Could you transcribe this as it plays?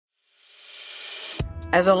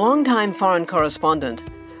As a long-time foreign correspondent,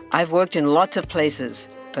 I've worked in lots of places,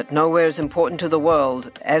 but nowhere as important to the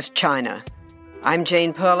world as China. I'm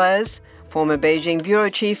Jane Perlez, former Beijing bureau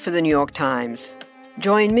chief for the New York Times.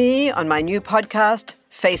 Join me on my new podcast,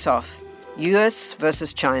 Face Off, US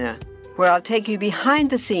versus China, where I'll take you behind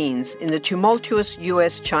the scenes in the tumultuous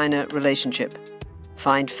US-China relationship.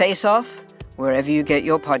 Find Face Off wherever you get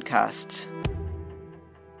your podcasts.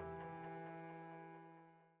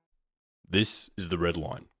 This is The Red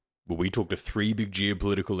Line, where we talk to three big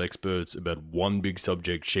geopolitical experts about one big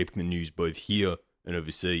subject shaping the news both here and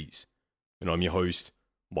overseas. And I'm your host,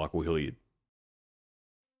 Michael Hilliard.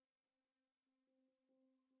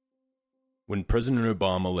 When President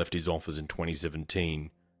Obama left his office in 2017,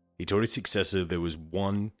 he told his successor there was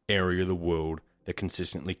one area of the world that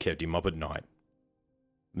consistently kept him up at night.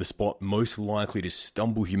 The spot most likely to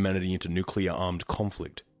stumble humanity into nuclear-armed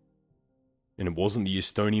conflict. And it wasn't the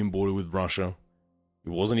Estonian border with Russia. It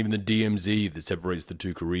wasn't even the DMZ that separates the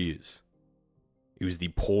two Koreas. It was the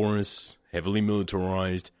porous, heavily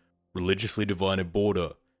militarized, religiously divided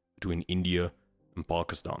border between India and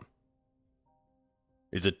Pakistan.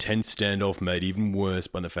 It's a tense standoff made even worse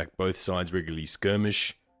by the fact both sides regularly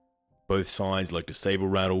skirmish, both sides like to saber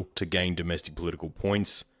rattle to gain domestic political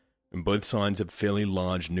points, and both sides have fairly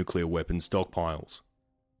large nuclear weapon stockpiles.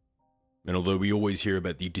 And although we always hear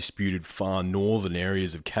about the disputed far northern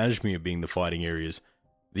areas of Kashmir being the fighting areas,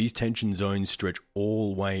 these tension zones stretch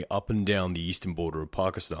all the way up and down the eastern border of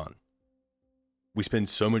Pakistan. We spend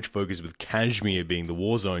so much focus with Kashmir being the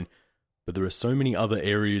war zone, but there are so many other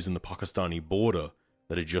areas in the Pakistani border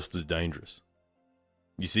that are just as dangerous.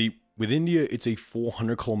 You see, with India, it's a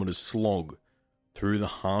 400-kilometer slog through the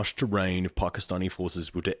harsh terrain if Pakistani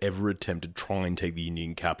forces were to ever attempt to try and take the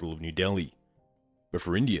Indian capital of New Delhi. But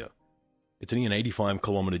for India, it's only an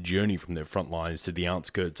 85-kilometer journey from their front lines to the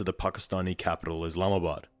outskirts of the Pakistani capital,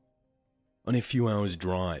 Islamabad. Only a few hours'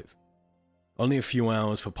 drive. Only a few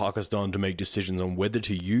hours for Pakistan to make decisions on whether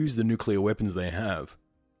to use the nuclear weapons they have,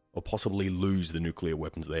 or possibly lose the nuclear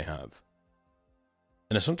weapons they have.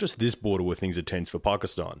 And it's not just this border where things are tense for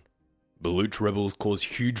Pakistan. Baluch rebels cause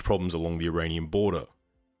huge problems along the Iranian border.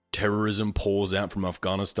 Terrorism pours out from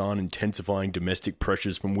Afghanistan, intensifying domestic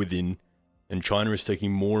pressures from within, and China is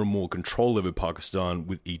taking more and more control over Pakistan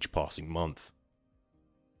with each passing month.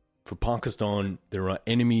 For Pakistan, there are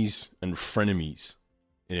enemies and frenemies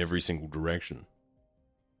in every single direction.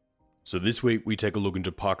 So this week we take a look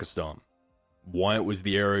into Pakistan, why it was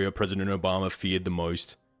the area President Obama feared the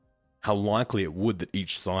most, how likely it would that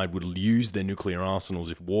each side would use their nuclear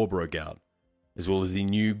arsenals if war broke out, as well as the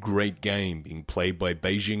new great game being played by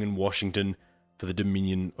Beijing and Washington for the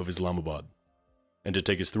dominion of Islamabad. And to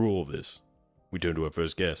take us through all of this, we turn to our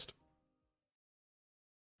first guest.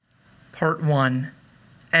 Part 1.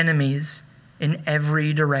 Enemies in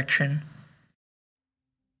every direction.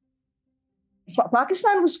 So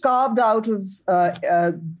Pakistan was carved out of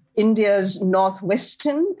India's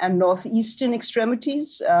northwestern and northeastern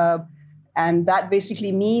extremities. And that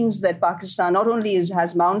basically means that Pakistan not only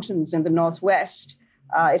has mountains in the northwest,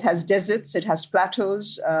 it has deserts, it has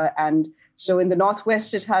plateaus, and so in the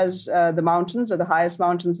northwest, it has the mountains, or the highest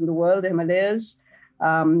mountains in the world, the Himalayas.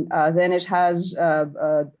 Then it has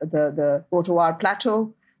the Potawar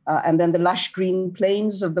Plateau, and then the lush green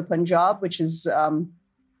plains of the Punjab, which is the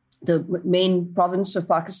main province of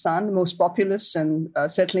Pakistan, the most populous and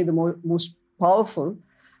certainly the most powerful.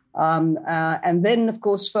 And then, of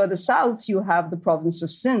course, further south, you have the province of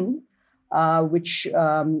Sindh, which is,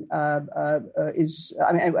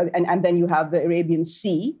 and then you have the Arabian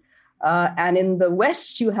Sea. And in the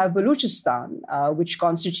west, you have Baluchistan, which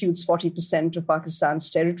constitutes 40% of Pakistan's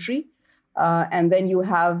territory. And then you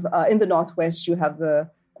have, in the northwest, you have the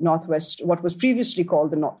northwest, what was previously called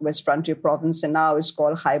the Northwest Frontier Province and now is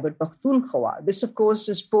called Khyber Pakhtunkhwa. This, of course,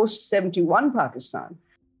 is post-71 Pakistan.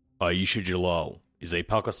 Ayesha Jalal is a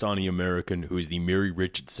Pakistani-American who is the Mary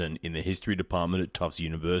Richardson in the History Department at Tufts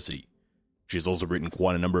University. She has also written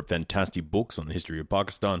quite a number of fantastic books on the history of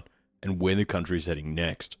Pakistan and where the country is heading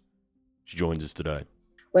next. She joins us today.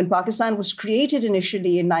 When Pakistan was created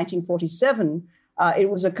initially in 1947, it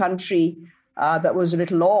was a country that was a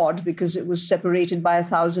little odd because it was separated by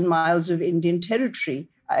 1,000 miles of Indian territory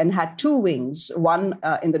and had two wings, one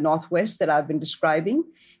in the northwest that I've been describing,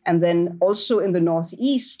 and then also in the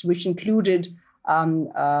northeast, which included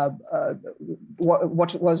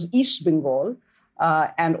what was East Bengal,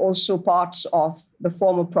 and also parts of the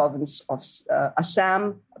former province of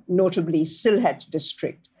Assam, notably Sylhet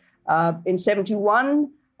district. In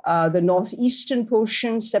 71, the northeastern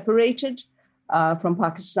portion separated from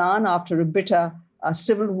Pakistan after a bitter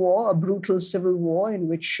civil war, a brutal civil war in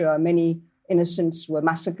which many innocents were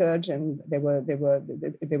massacred, and there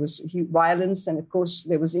was violence, and of course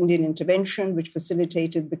there was Indian intervention, which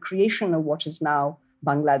facilitated the creation of what is now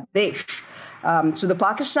Bangladesh. So the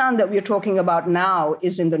Pakistan that we are talking about now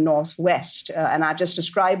is in the northwest, and I've just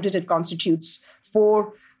described it. It constitutes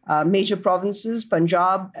four major provinces,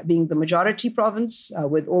 Punjab being the majority province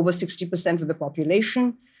with over 60% of the population.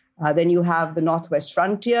 Then you have the northwest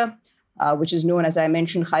frontier, which is known, as I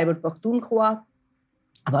mentioned, Khyber Pakhtunkhwa,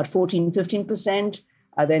 about 14-15%,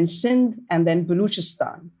 then Sindh, and then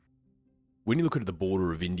Baluchistan. When you look at the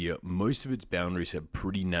border of India, most of its boundaries have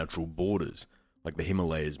pretty natural borders, like the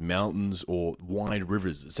Himalayas mountains or wide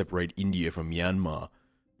rivers that separate India from Myanmar.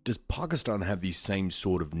 Does Pakistan have these same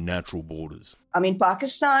sort of natural borders? I mean,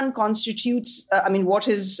 Pakistan constitutes, what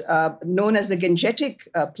is known as the Gangetic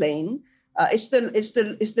Plain. It's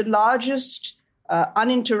the largest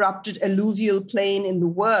uninterrupted alluvial plain in the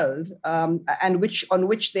world, and on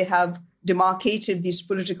which they have demarcated these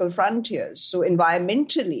political frontiers. So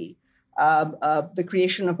environmentally, the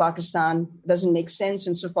creation of Pakistan doesn't make sense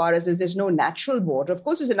insofar as there's no natural border. Of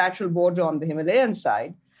course, there's a natural border on the Himalayan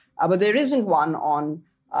side, but there isn't one on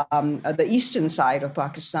the eastern side of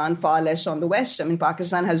Pakistan, far less on the west. I mean,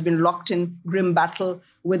 Pakistan has been locked in grim battle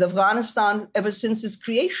with Afghanistan ever since its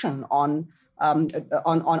creation on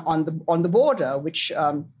the border, which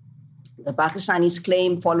the Pakistanis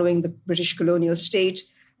claim, following the British colonial state,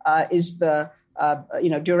 is the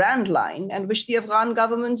Durand Line, and which the Afghan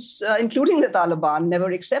governments, including the Taliban, never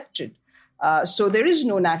accepted. So there is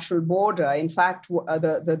no natural border. In fact,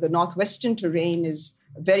 the northwestern terrain is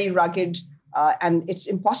very rugged, and it's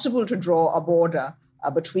impossible to draw a border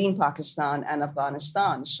between Pakistan and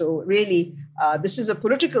Afghanistan. So really, this is a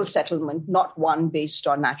political settlement, not one based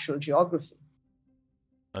on natural geography.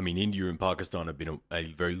 I mean, India and Pakistan have been a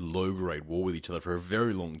very low-grade war with each other for a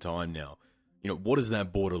very long time now. What does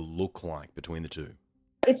that border look like between the two?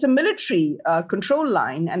 It's a military control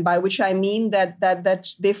line, and by which I mean that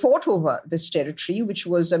they fought over this territory, which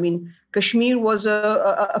was, Kashmir was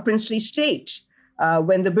a princely state.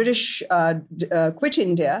 When the British quit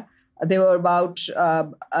India, there were about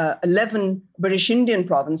 11 British Indian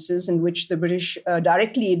provinces in which the British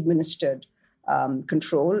directly administered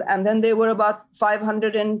control. And then there were about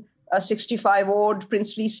 565 odd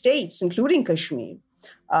princely states, including Kashmir.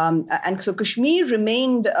 And so Kashmir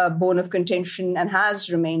remained a bone of contention and has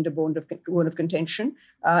remained a bone of contention.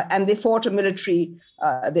 And they fought a military,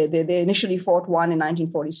 they initially fought one in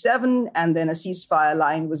 1947, and then a ceasefire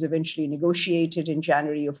line was eventually negotiated in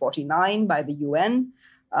January of 1949 by the UN.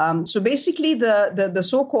 So basically the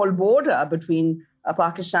so-called border between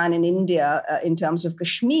Pakistan and India in terms of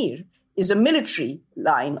Kashmir is a military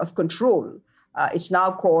line of control. It's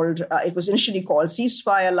now called, it was initially called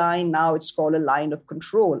ceasefire line. Now it's called a line of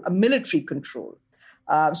control, a military control.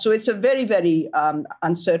 So it's a very, very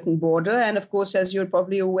uncertain border. And of course, as you're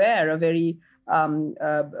probably aware, a very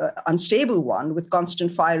unstable one with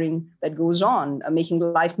constant firing that goes on, making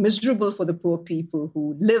life miserable for the poor people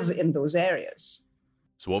who live in those areas.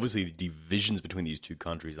 So obviously the divisions between these two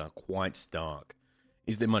countries are quite stark.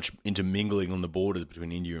 Is there much intermingling on the borders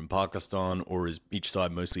between India and Pakistan, or is each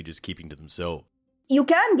side mostly just keeping to themselves? You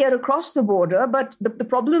can get across the border, but the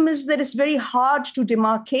problem is that it's very hard to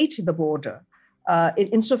demarcate the border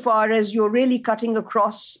insofar as you're really cutting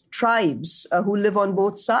across tribes who live on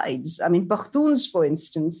both sides. I mean, Pakhtuns, for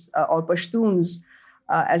instance, or Pashtuns,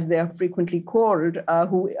 as they are frequently called,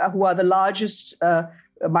 who are the largest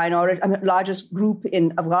largest group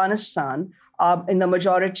in Afghanistan, in the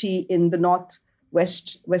majority in the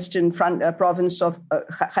western province of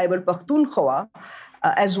Khyber Pakhtunkhwa,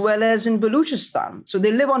 as well as in Baluchistan. So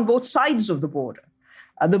they live on both sides of the border.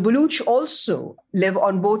 The Baluch also live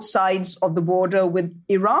on both sides of the border with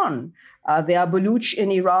Iran. They are Baluch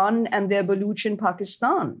in Iran and they're Baluch in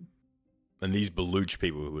Pakistan. And these Baluch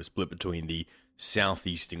people who are split between the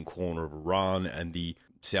southeastern corner of Iran and the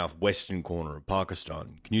southwestern corner of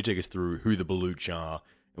Pakistan, can you take us through who the Baluch are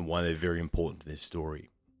and why they're very important to this story?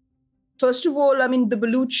 First of all, the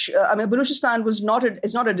Baluchistan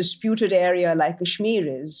is not a disputed area like Kashmir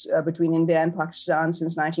is between India and Pakistan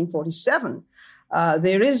since 1947.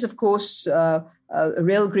 There is, of course, a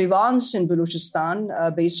real grievance in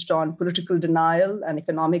Baluchistan based on political denial and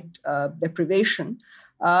economic deprivation.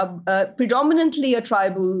 Predominantly a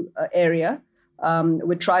tribal area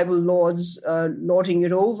with tribal lords lording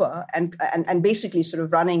it over and basically sort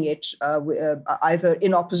of running it either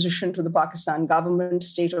in opposition to the Pakistan government,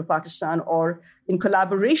 state of Pakistan, or in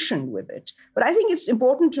collaboration with it. But I think it's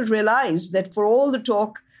important to realize that for all the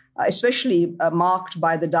talk, especially marked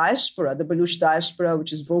by the diaspora, the Baluch diaspora,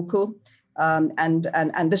 which is vocal and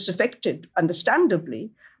disaffected,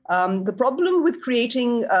 understandably, The problem with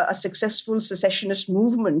creating a successful secessionist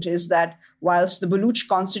movement is that whilst the Baluch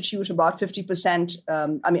constitute about 50%,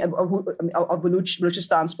 of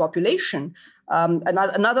Baluchistan's population,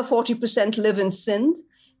 another 40% live in Sindh,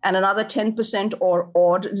 and another 10% or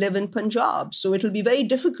odd live in Punjab. So it'll be very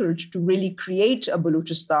difficult to really create a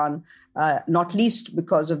Baluchistan, not least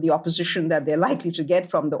because of the opposition that they're likely to get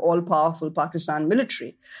from the all-powerful Pakistan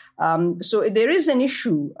military. So there is an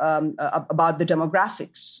issue about the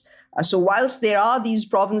demographics. So whilst there are these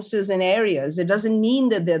provinces and areas, it doesn't mean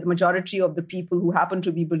that the majority of the people who happen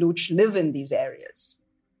to be Baluch live in these areas.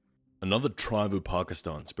 Another tribe of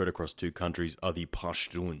Pakistan spread across two countries are the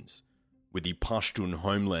Pashtuns, with the Pashtun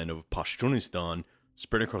homeland of Pashtunistan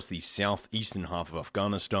spread across the southeastern half of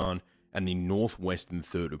Afghanistan and the northwestern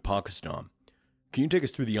third of Pakistan. Can you take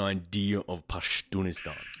us through the idea of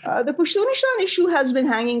Pashtunistan? The Pashtunistan issue has been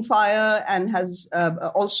hanging fire and has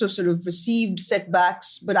also sort of received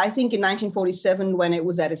setbacks. But I think in 1947, when it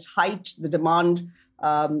was at its height, the demand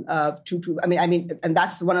and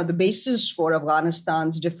that's one of the bases for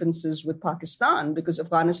Afghanistan's differences with Pakistan, because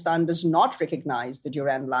Afghanistan does not recognize the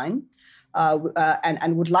Durand Line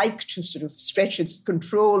and would like to sort of stretch its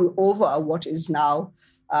control over what is now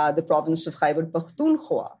the province of Khyber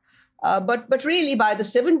Pakhtunkhwa. But really, by the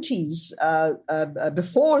 70s,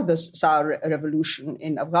 before the Saur Revolution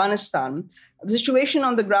in Afghanistan, the situation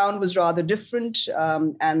on the ground was rather different.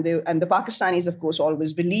 And the Pakistanis, of course,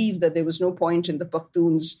 always believed that there was no point in the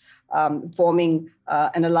Pakhtuns forming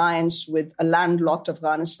an alliance with a landlocked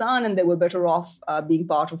Afghanistan, and they were better off being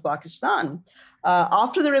part of Pakistan.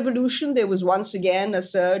 After the revolution, there was once again a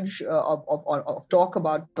surge of talk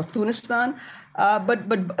about Pakhtunistan. But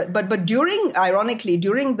ironically,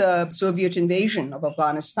 during the Soviet invasion of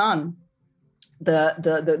Afghanistan,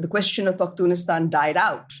 the question of Pakhtunistan died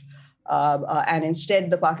out. And instead,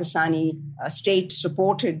 the Pakistani state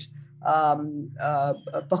supported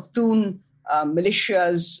Pakhtun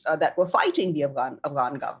militias that were fighting the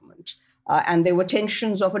Afghan government. And there were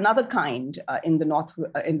tensions of another kind in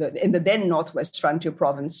the then Northwest Frontier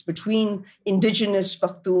Province between indigenous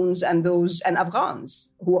Pakhtuns and Afghans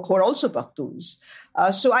who are also Pakhtuns.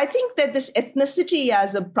 So I think that this ethnicity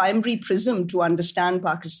as a primary prism to understand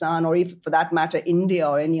Pakistan, or even for that matter, India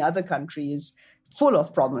or any other country, is full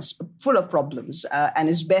of problems, and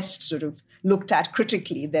is best sort of looked at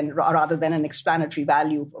critically rather than an explanatory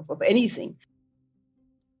value of anything.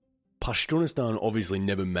 Pashtunistan obviously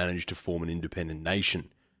never managed to form an independent nation,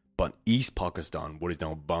 but East Pakistan, what is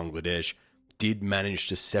now Bangladesh, did manage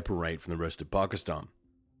to separate from the rest of Pakistan.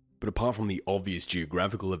 But apart from the obvious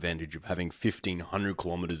geographical advantage of having 1,500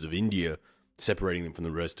 kilometers of India separating them from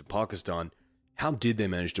the rest of Pakistan, how did they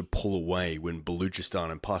manage to pull away when Baluchistan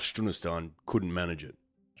and Pashtunistan couldn't manage it?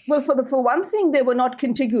 Well, for one thing, they were not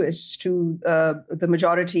contiguous to the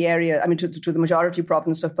majority area, to the majority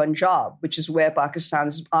province of Punjab, which is where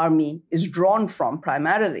Pakistan's army is drawn from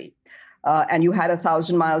primarily. And you had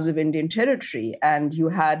 1,000 miles of Indian territory, and you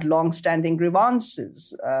had long-standing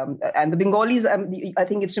grievances. And the Bengalis, I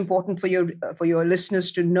think it's important for your listeners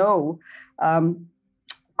to know,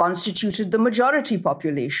 constituted the majority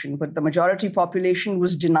population, but the majority population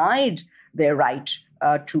was denied their right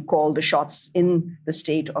to call the shots in the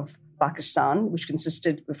state of Pakistan, which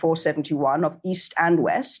consisted before 1971 of East and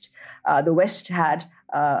West. The West had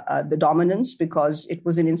the dominance because it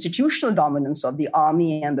was an institutional dominance of the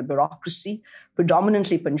army and the bureaucracy,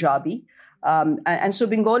 predominantly Punjabi. And so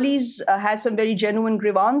Bengalis had some very genuine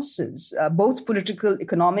grievances, both political,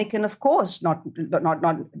 economic, and of course,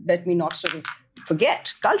 let me not sort of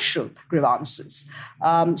forget, cultural grievances.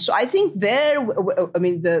 So I think and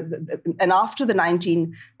after the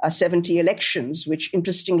 1970 elections, which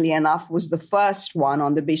interestingly enough was the first one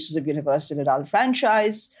on the basis of universal adult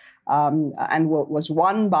franchise, and was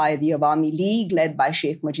won by the Awami League led by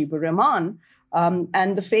Sheikh Mujibur Rahman,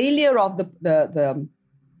 and the failure of the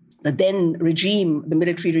then regime, the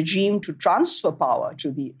military regime, to transfer power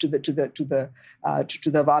to the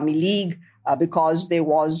Awami League, because there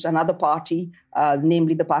was another party,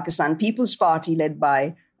 namely the Pakistan People's Party, led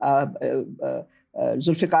by Zulfikar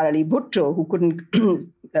Ali Bhutto, who couldn't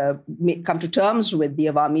come to terms with the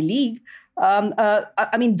Awami League.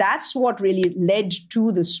 That's what really led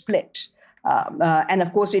to the split. And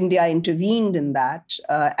of course, India intervened in that.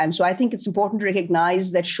 And so I think it's important to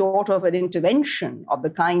recognize that short of an intervention of the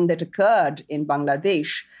kind that occurred in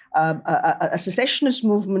Bangladesh, a secessionist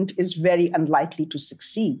movement is very unlikely to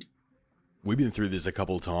succeed. We've been through this a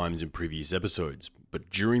couple of times in previous episodes, but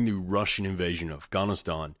during the Russian invasion of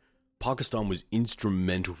Afghanistan, Pakistan was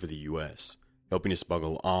instrumental for the US, helping to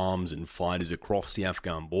smuggle arms and fighters across the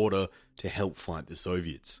Afghan border to help fight the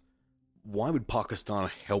Soviets. Why would Pakistan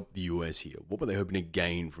help the US here? What were they hoping to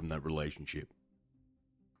gain from that relationship?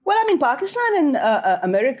 Well, I mean, Pakistan and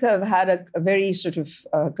America have had a very sort of,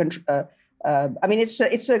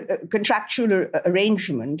 it's a contractual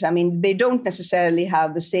arrangement. I mean, they don't necessarily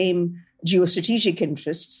have the same geostrategic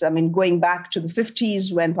interests. I mean, going back to the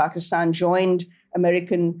 50s when Pakistan joined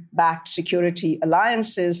American-backed security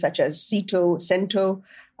alliances such as CENTO,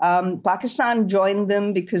 Pakistan joined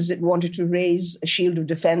them because it wanted to raise a shield of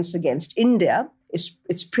defense against India,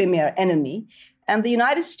 its premier enemy. And the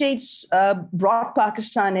United States brought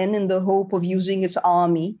Pakistan in the hope of using its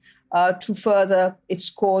army to further its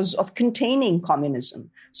cause of containing communism.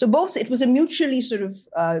 So it was a mutually sort of,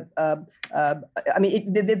 there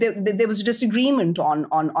was a disagreement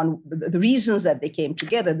on the reasons that they came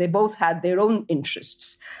together. They both had their own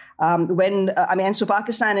interests. So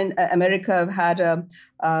Pakistan and America have had a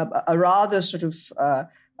rather sort of,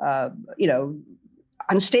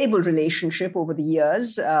 unstable relationship over the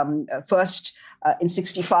years. First, in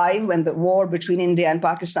 1965, when the war between India and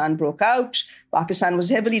Pakistan broke out, Pakistan was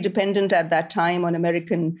heavily dependent at that time on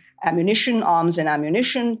American arms and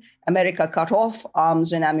ammunition. America cut off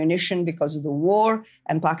arms and ammunition because of the war,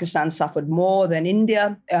 and Pakistan suffered more than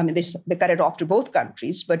India. They cut it off to both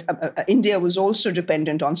countries, but India was also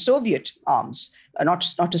dependent on Soviet arms,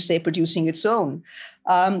 not to say producing its own.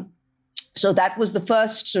 So that was the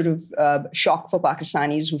first sort of shock for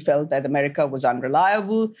Pakistanis who felt that America was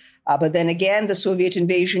unreliable. But then again, the Soviet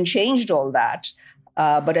invasion changed all that.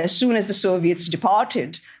 But as soon as the Soviets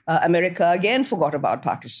departed, America again forgot about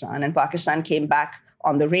Pakistan, and Pakistan came back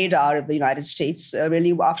on the radar of the United States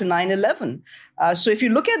really after 9/11. So if you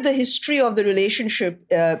look at the history of the relationship,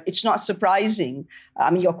 it's not surprising. I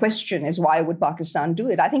mean, your question is, why would Pakistan do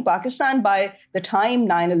it? I think Pakistan, by the time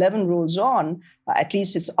 9/11 rolls on, at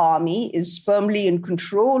least its army is firmly in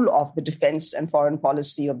control of the defense and foreign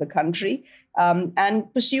policy of the country,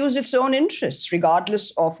 and pursues its own interests,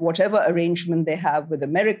 regardless of whatever arrangement they have with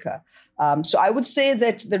America. So I would say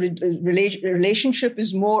that the relationship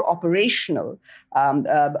is more operational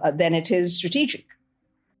than it is strategic.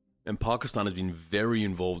 And Pakistan has been very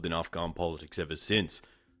involved in Afghan politics ever since.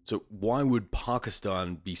 So why would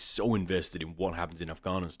Pakistan be so invested in what happens in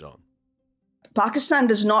Afghanistan? Pakistan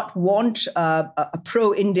does not want a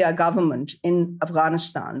pro-India government in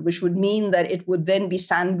Afghanistan, which would mean that it would then be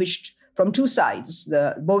sandwiched from two sides,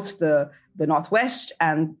 both the Northwest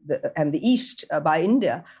and the East by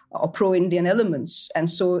India, or pro-Indian elements. And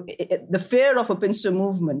so the fear of a pincer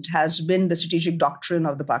movement has been the strategic doctrine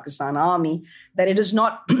of the Pakistan army, that it is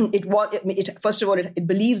not, first of all, it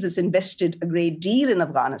believes it's invested a great deal in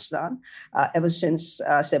Afghanistan ever since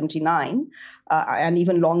 1979 and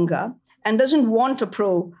even longer, and doesn't want a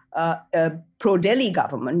pro-Delhi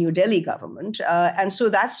government, New Delhi government. And so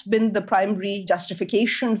that's been the primary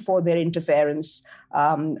justification for their interference,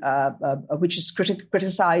 which is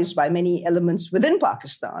criticized by many elements within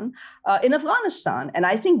Pakistan in Afghanistan. And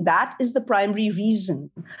I think that is the primary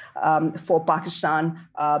reason for Pakistan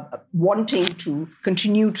wanting to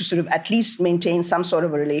continue to sort of at least maintain some sort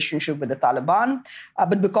of a relationship with the Taliban.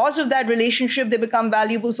 But because of that relationship, they become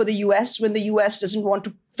valuable for the US when the US doesn't want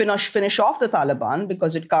to finish off the Taliban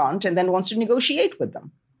because it can't, and then wants to negotiate with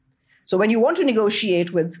them. So when you want to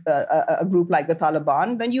negotiate with a group like the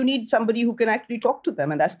Taliban, then you need somebody who can actually talk to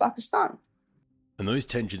them, and that's Pakistan. And those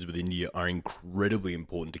tensions with India are incredibly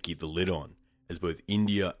important to keep the lid on, as both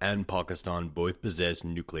India and Pakistan both possess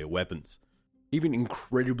nuclear weapons. Even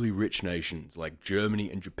incredibly rich nations like Germany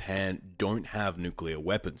and Japan don't have nuclear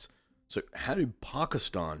weapons. So how did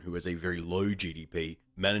Pakistan, who has a very low GDP,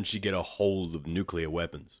 manage to get a hold of nuclear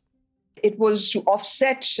weapons? It was to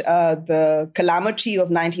offset the calamity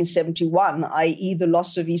of 1971, i.e. the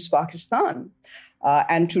loss of East Pakistan,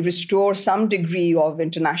 and to restore some degree of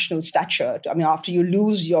international stature. I mean, after you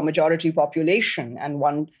lose your majority population and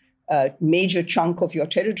one major chunk of your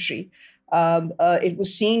territory, it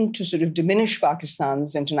was seen to sort of diminish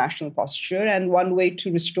Pakistan's international posture, and one way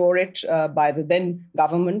to restore it by the then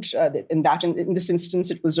government, in this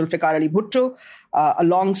instance, it was Zulfikar Ali Bhutto, a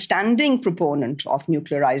long-standing proponent of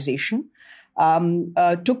nuclearization,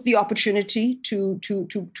 took the opportunity to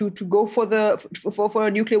go for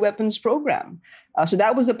a nuclear weapons program. So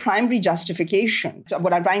that was the primary justification. So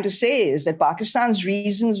what I'm trying to say is that Pakistan's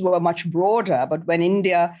reasons were much broader, but when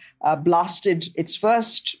India blasted its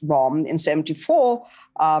first bomb in 1974,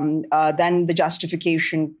 then the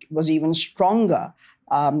justification was even stronger.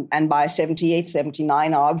 And by 1978,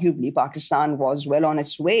 1979, arguably, Pakistan was well on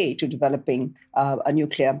its way to developing a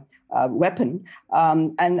nuclear weapon.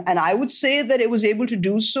 And I would say that it was able to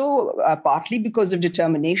do so partly because of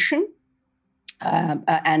determination,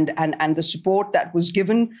 and the support that was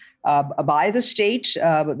given by the state,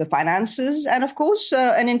 the finances, and of course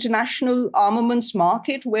an international armaments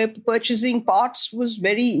market where purchasing parts was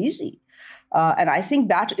very easy. And I think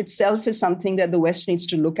that itself is something that the West needs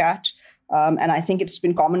to look at. And I think it's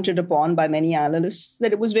been commented upon by many analysts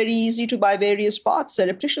that it was very easy to buy various parts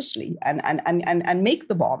surreptitiously and make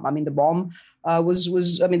the bomb. I mean, the bomb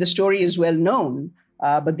the story is well known.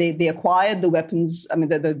 But they acquired the weapons. I mean,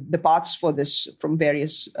 the parts for this from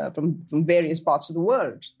various parts of the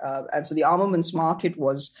world, and so the armaments market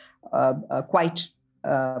was quite.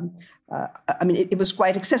 It was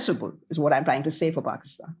quite accessible, is what I'm trying to say for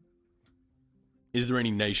Pakistan. Is there any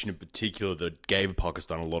nation in particular that gave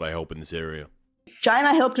Pakistan a lot of help in this area?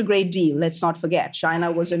 China helped a great deal. Let's not forget,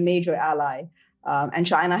 China was a major ally. And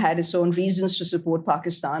China had its own reasons to support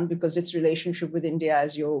Pakistan because its relationship with India,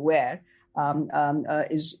 as you're aware,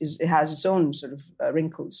 it has its own sort of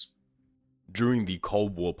wrinkles. During the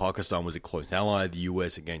Cold War, Pakistan was a close ally of the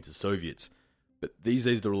US against the Soviets, but these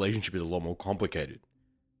days the relationship is a lot more complicated.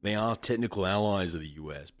 They are technical allies of the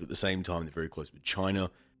US, but at the same time they're very close with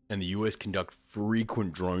China, and the US conduct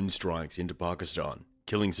frequent drone strikes into Pakistan,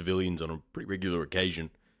 killing civilians on a pretty regular occasion.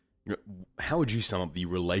 How would you sum up the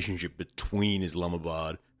relationship between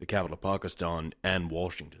Islamabad, the capital of Pakistan, and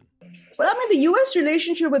Washington? Well, I mean, the U.S.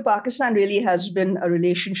 relationship with Pakistan really has been a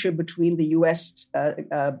relationship between the U.S.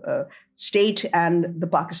 State and the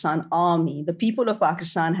Pakistan army. The people of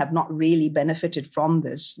Pakistan have not really benefited from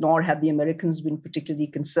this, nor have the Americans been particularly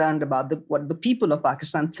concerned about what the people of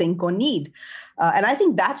Pakistan think or need. And I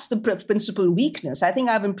think that's the principal weakness. I think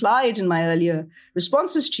I've implied in my earlier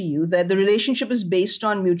responses to you that the relationship is based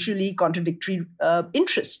on mutually contradictory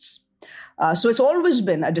interests. So it's always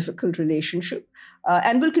been a difficult relationship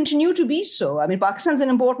and will continue to be so. I mean, Pakistan is an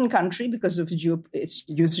important country because of its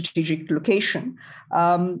geostrategic location.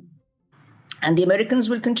 And the Americans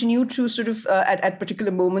will continue to sort of, at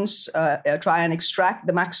particular moments, try and extract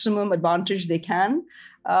the maximum advantage they can.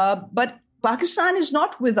 But Pakistan is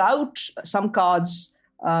not without some cards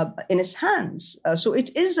in its hands. So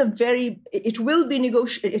it is it will be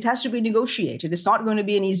negotiated. It has to be negotiated. It's not going to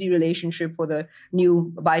be an easy relationship for the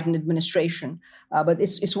new Biden administration. But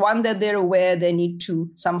it's one that they're aware they need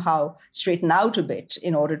to somehow straighten out a bit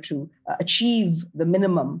in order to achieve the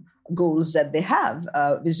minimum goals that they have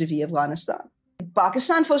vis-a-vis Afghanistan.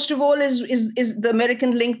 Pakistan, first of all, is the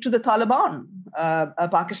American link to the Taliban.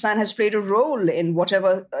 Pakistan has played a role in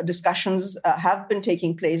whatever discussions have been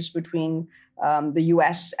taking place between the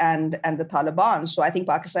US and the Taliban. So I think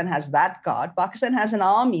Pakistan has that card. Pakistan has an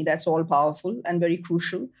army that's all powerful and very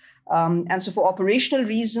crucial. And so for operational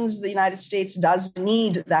reasons, the United States does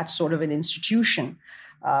need that sort of an institution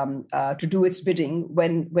to do its bidding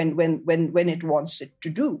when it wants it to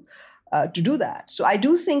do that. So I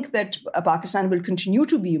do think that Pakistan will continue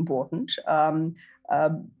to be important.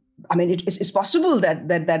 I mean, it's possible that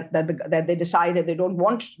they decide that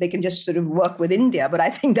they can just sort of work with India, but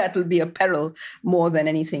I think that will be a peril more than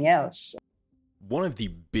anything else. One of the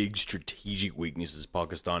big strategic weaknesses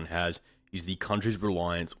Pakistan has is the country's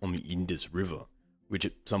reliance on the Indus River, which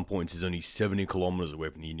at some points is only 70 kilometers away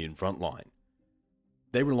from the Indian front line.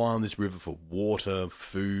 They rely on this river for water,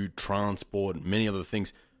 food, transport, and many other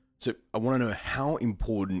things. So I want to know, how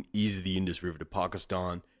important is the Indus River to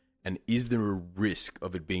Pakistan? And is there a risk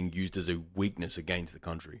of it being used as a weakness against the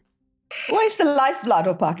country? Well, it's the lifeblood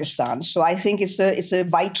of Pakistan. So I think it's a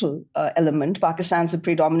vital element. Pakistan's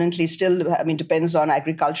predominantly still, depends on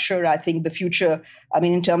agriculture. I think the future,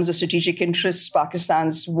 in terms of strategic interests,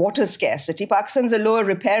 Pakistan's water scarcity. Pakistan's a lower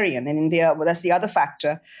riparian in India. Well, that's the other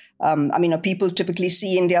factor. People typically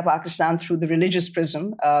see India, Pakistan through the religious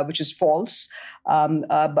prism, which is false,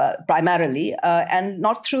 but primarily, and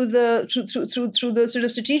not through the sort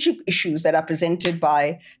of strategic issues that are presented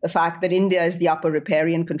by the fact that India is the upper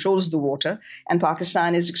riparian, controls the water, and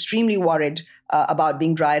Pakistan is extremely worried about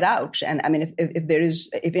being dried out. And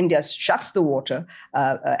if India shuts the water,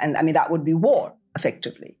 that would be war.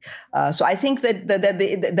 Effectively. So I think that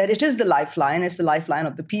it is the lifeline. It's the lifeline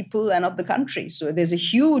of the people and of the country. So there's a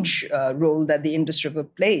huge role that the Indus River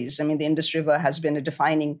plays. The Indus River has been a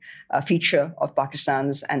defining feature of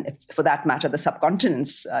Pakistan's, and for that matter, the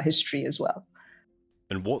subcontinent's history as well.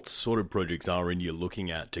 And what sort of projects are India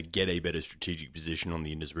looking at to get a better strategic position on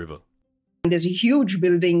the Indus River? There's a huge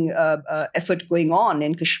building effort going on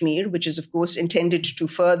in Kashmir, which is, of course, intended to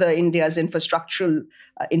further India's infrastructural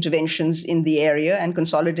interventions in the area and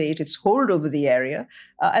consolidate its hold over the area.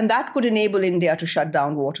 And that could enable India to shut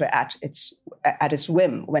down water at its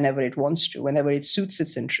whim whenever it wants to, whenever it suits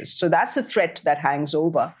its interests. So that's a threat that hangs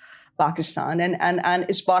over Pakistan and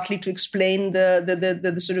is partly to explain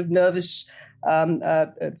the sort of nervous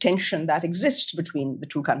tension that exists between the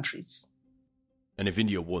two countries. And if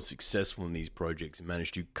India was successful in these projects and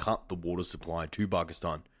managed to cut the water supply to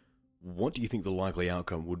Pakistan, what do you think the likely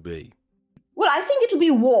outcome would be? Well, I think it will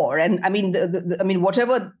be war. And I mean,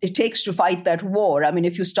 whatever it takes to fight that war. I mean,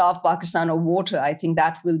 if you starve Pakistan of water, I think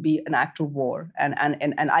that will be an act of war. And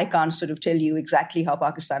I can't sort of tell you exactly how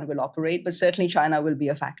Pakistan will operate, but certainly China will be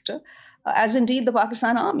a factor, as indeed the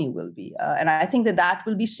Pakistan army will be. And I think that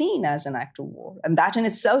will be seen as an act of war. And that in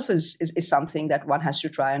itself is something that one has to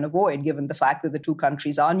try and avoid, given the fact that the two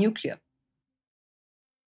countries are nuclear.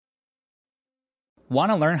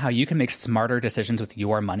 Want to learn how you can make smarter decisions with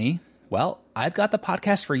your money? Well, I've got the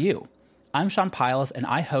podcast for you. I'm Sean Piles, and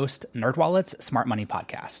I host NerdWallet's Smart Money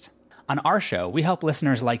Podcast. On our show, we help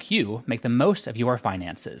listeners like you make the most of your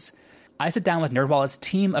finances. I sit down with NerdWallet's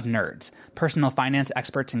team of nerds, personal finance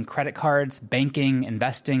experts in credit cards, banking,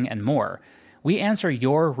 investing, and more. We answer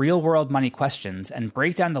your real-world money questions and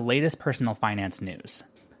break down the latest personal finance news.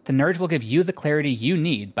 The nerds will give you the clarity you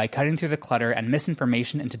need by cutting through the clutter and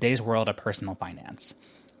misinformation in today's world of personal finance.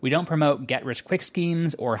 We don't promote get-rich-quick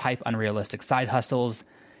schemes or hype unrealistic side hustles.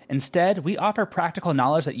 Instead, we offer practical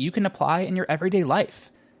knowledge that you can apply in your everyday life.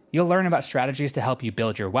 You'll learn about strategies to help you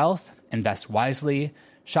build your wealth, invest wisely,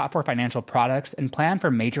 shop for financial products, and plan for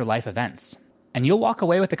major life events. And you'll walk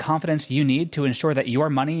away with the confidence you need to ensure that your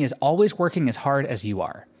money is always working as hard as you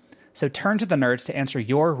are. So turn to the nerds to answer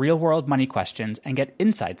your real-world money questions and get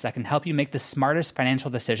insights that can help you make the smartest financial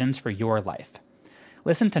decisions for your life.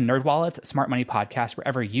 Listen to NerdWallet's Smart Money Podcast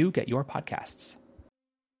wherever you get your podcasts.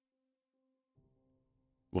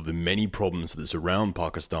 Of the many problems that surround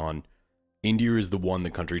Pakistan, India is the one the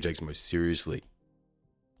country takes most seriously,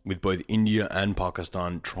 with both India and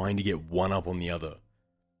Pakistan trying to get one up on the other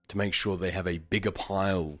to make sure they have a bigger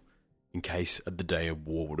pile in case the day of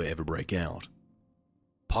war were to ever break out.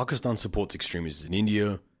 Pakistan supports extremists in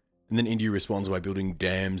India, and then India responds by building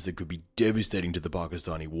dams that could be devastating to the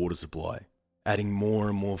Pakistani water supply, adding more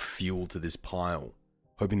and more fuel to this pile,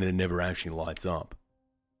 hoping that it never actually lights up.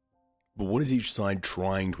 But what is each side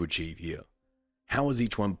trying to achieve here? How is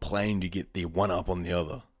each one planning to get the one up on the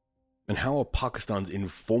other? And how are Pakistan's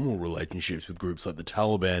informal relationships with groups like the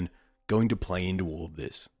Taliban going to play into all of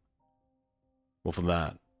this? Well, for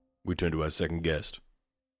that, we turn to our second guest.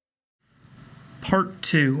 Part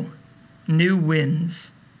 2. New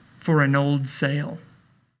Winds for an Old Sail.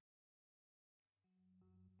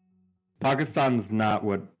 Pakistan's not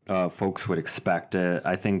what folks would expect.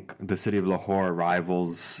 I think the city of Lahore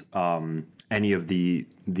rivals any of the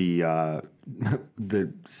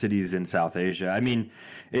cities in South Asia. I mean,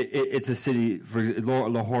 it's a city.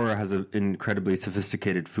 Lahore has an incredibly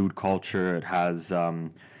sophisticated food culture. It has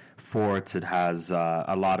forts. It has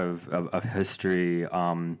a lot of history.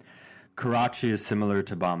 Karachi is similar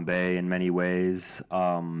to Bombay in many ways.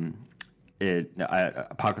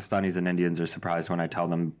 Pakistanis and Indians are surprised when I tell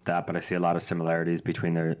them that, but I see a lot of similarities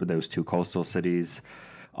between those two coastal cities.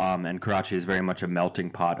 And Karachi is very much a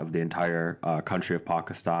melting pot of the entire country of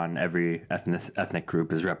Pakistan. Every ethnic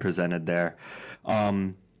group is represented there.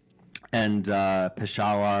 And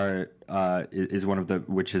Peshawar is one of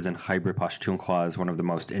which is in Khyber Pakhtunkhwa, is one of the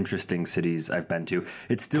most interesting cities I've been to.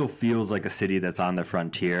 It still feels like a city that's on the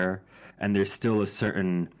frontier, and there's still a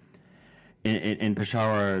certain... In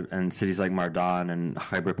Peshawar and cities like Mardan and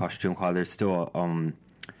Khyber Pakhtunkhwa, there's still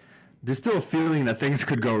a feeling that things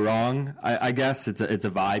could go wrong. I guess it's a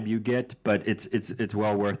vibe you get, but it's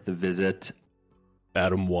well worth the visit.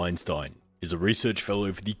 Adam Weinstein is a research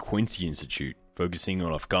fellow for the Quincy Institute, focusing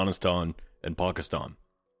on Afghanistan and Pakistan.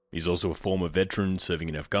 He's also a former veteran serving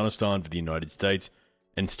in Afghanistan for the United States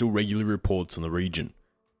and still regularly reports on the region.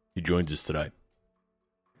 He joins us today.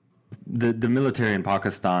 The military in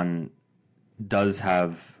Pakistan does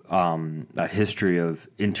have a history of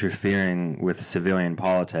interfering with civilian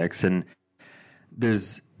politics, and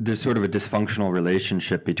there's sort of a dysfunctional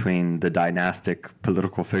relationship between the dynastic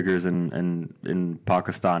political figures in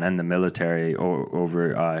Pakistan and the military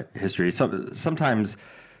over history. Sometimes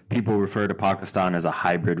people refer to Pakistan as a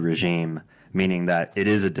hybrid regime, meaning that it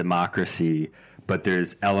is a democracy, but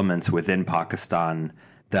there's elements within Pakistan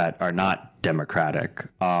that are not democratic.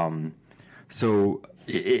 So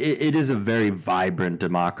it is a very vibrant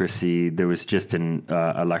democracy. There was just in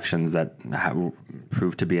elections that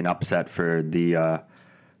proved to be an upset for the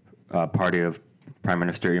party of Prime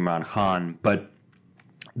Minister Imran Khan, but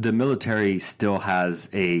the military still has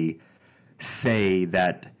a say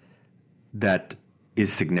that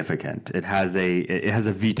is significant. It has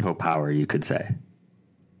a veto power, you could say.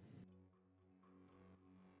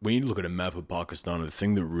 When you look at a map of Pakistan, the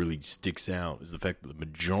thing that really sticks out is the fact that the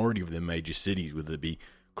majority of their major cities, whether it be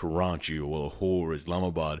Karachi or Lahore or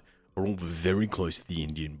Islamabad are all very close to the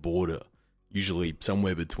Indian border, usually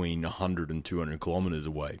somewhere between 100 and 200 kilometers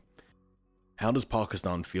away. How does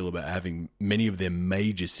Pakistan feel about having many of their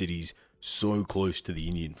major cities so close to the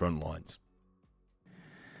Indian front lines?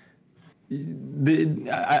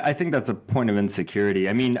 I think that's a point of insecurity.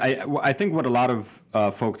 I mean, I think what a lot of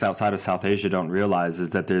folks outside of South Asia don't realize is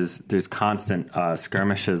that there's constant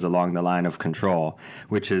skirmishes along the line of control,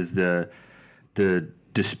 which is the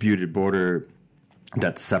disputed border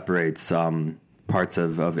that separates parts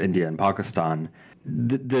of India and Pakistan.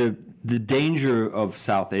 The danger of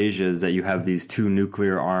South Asia is that you have these two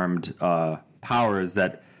nuclear armed powers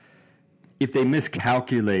that, if they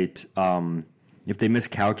miscalculate the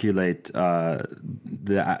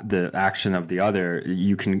action of the other,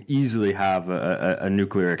 you can easily have a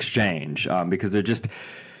nuclear exchange because there just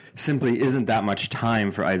simply isn't that much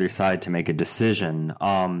time for either side to make a decision.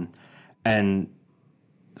 And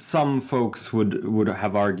some folks would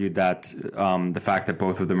have argued that the fact that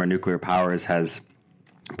both of them are nuclear powers has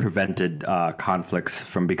prevented conflicts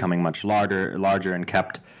from becoming much larger and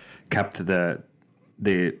kept the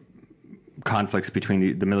conflicts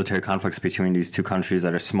between the military conflicts between these two countries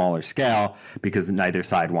at a smaller scale, because neither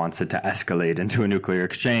side wants it to escalate into a nuclear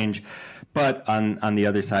exchange. But on the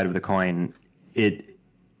other side of the coin, the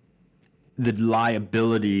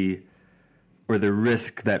liability or the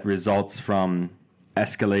risk that results from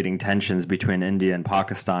escalating tensions between India and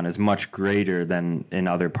Pakistan is much greater than in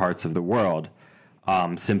other parts of the world,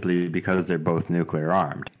 simply because they're both nuclear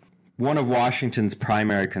armed. One of Washington's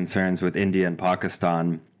primary concerns with India and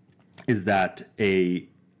Pakistan is that a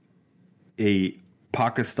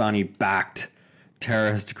Pakistani-backed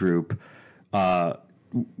terrorist group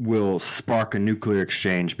will spark a nuclear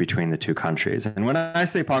exchange between the two countries. And when I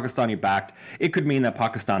say Pakistani-backed, it could mean that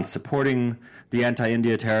Pakistan's supporting the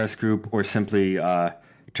anti-India terrorist group, or simply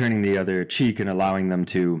turning the other cheek and allowing them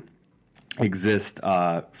to exist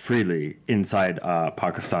freely inside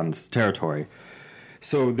Pakistan's territory.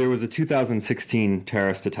 So there was a 2016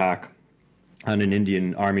 terrorist attack on an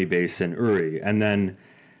Indian army base in Uri. And then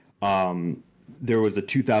there was a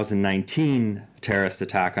 2019 terrorist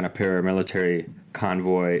attack on a paramilitary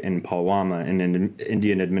convoy in Pulwama in an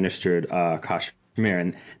Indian-administered Kashmir.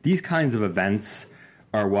 And these kinds of events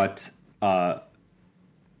are what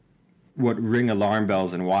ring alarm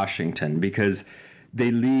bells in Washington, because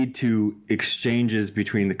they lead to exchanges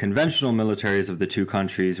between the conventional militaries of the two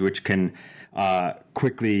countries, which can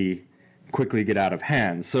quickly get out of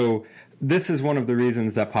hand. So this is one of the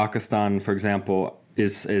reasons that Pakistan, for example,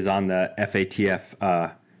 is on the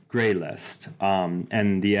FATF gray list.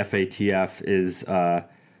 And the FATF is the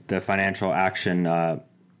Financial Action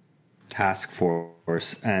Task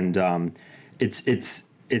Force. And it's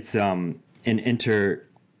an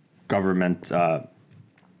intergovernment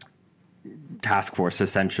task force,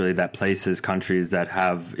 essentially, that places countries that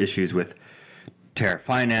have issues with terror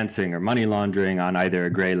financing or money laundering on either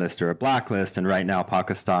a gray list or a black list. And right now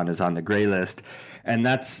Pakistan is on the gray list. And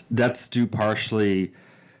that's due partially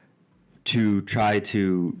to try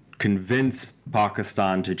to convince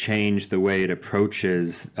Pakistan to change the way it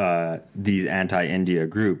approaches these anti-India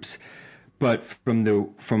groups. But from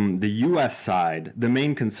the U.S. side, the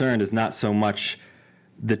main concern is not so much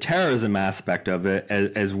the terrorism aspect of it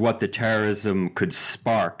as what the terrorism could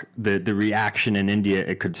spark, the reaction in India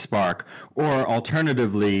it could spark, or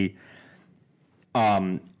alternatively,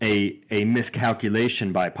 a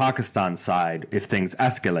miscalculation by Pakistan's side if things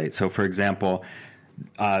escalate. So, for example,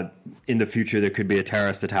 in the future there could be a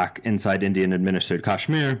terrorist attack inside Indian-administered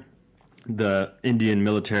Kashmir. The Indian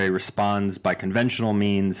military responds by conventional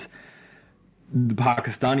means. The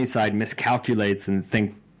Pakistani side miscalculates and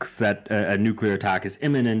thinks that a nuclear attack is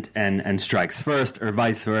imminent and strikes first, or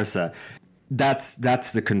vice versa. That's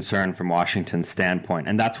the concern from Washington's standpoint,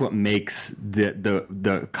 and that's what makes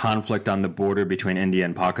the conflict on the border between India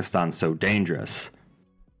and Pakistan so dangerous.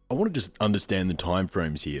 I want to just understand the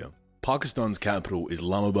timeframes here. Pakistan's capital,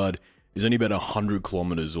 Islamabad, is only about 100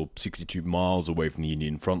 kilometers or 62 miles away from the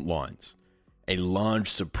Indian front lines. A large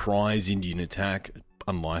surprise Indian attack,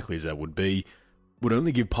 unlikely as that would be, would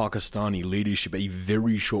only give Pakistani leadership a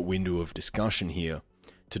very short window of discussion here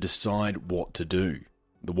to decide what to do.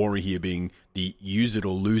 The worry here being the use it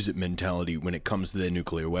or lose it mentality when it comes to their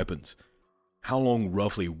nuclear weapons. How long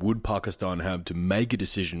roughly would Pakistan have to make a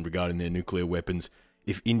decision regarding their nuclear weapons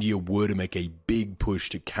if India were to make a big push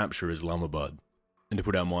to capture Islamabad? And to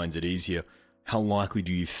put our minds at ease here, how likely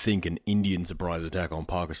do you think an Indian surprise attack on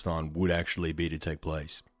Pakistan would actually be to take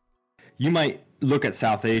place? You might look at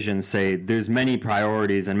South Asia and say there's many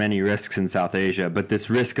priorities and many risks in South Asia, but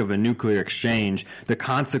this risk of a nuclear exchange, the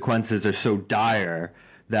consequences are so dire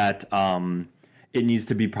that it needs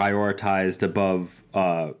to be prioritized above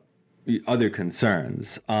other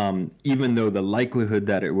concerns, even though the likelihood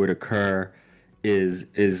that it would occur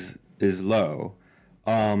is low.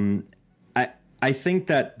 I think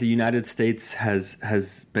that the United States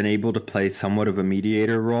has been able to play somewhat of a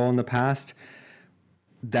mediator role in the past.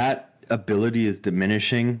 That ability is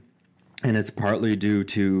diminishing, and it's partly due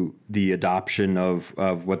to the adoption of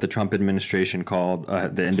what the Trump administration called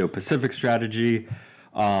the Indo-Pacific strategy.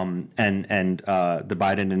 And the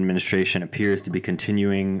Biden administration appears to be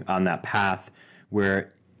continuing on that path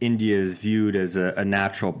where India is viewed as a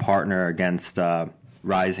natural partner against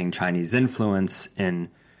rising Chinese influence in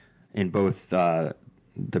both the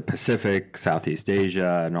Pacific, Southeast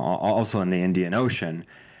Asia, and also in the Indian Ocean.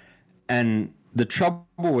 And the trouble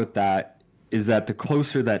with that is that the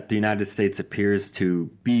closer that the United States appears to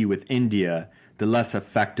be with India, the less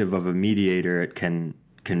effective of a mediator it can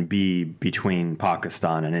be between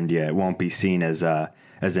Pakistan and India. It won't be seen as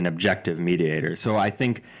an objective mediator. So I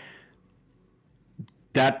think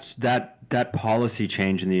that policy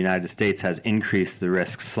change in the United States has increased the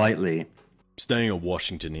risk slightly. Staying at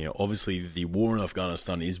Washington here, obviously the war in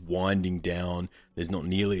Afghanistan is winding down. There's not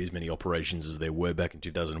nearly as many operations as there were back in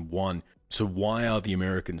 2001. So why are the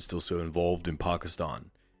Americans still so involved in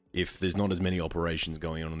Pakistan if there's not as many operations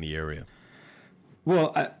going on in the area?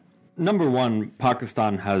 Well, number one,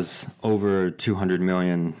 Pakistan has over 200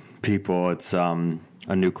 million people. It's a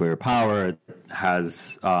nuclear power. It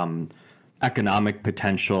has economic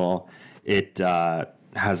potential. It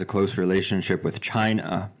has a close relationship with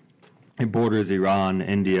China. It borders Iran,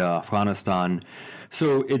 India, Afghanistan.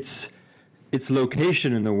 So its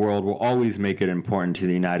location in the world will always make it important to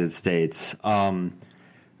the United States.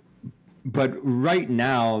 But right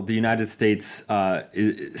now, the United States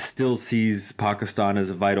still sees Pakistan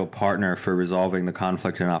as a vital partner for resolving the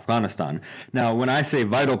conflict in Afghanistan. Now, when I say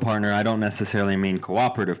vital partner, I don't necessarily mean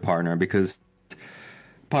cooperative partner, because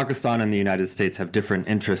Pakistan and the United States have different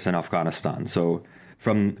interests in Afghanistan. So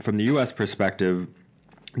from the U.S. perspective,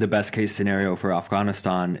 the best case scenario for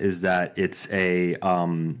Afghanistan is that it's a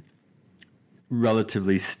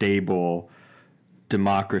relatively stable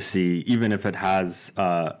democracy, even if it has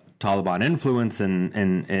Taliban influence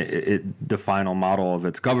in the final model of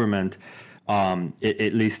its government.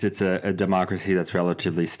 At least it's a democracy that's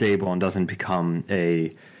relatively stable and doesn't become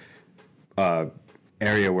a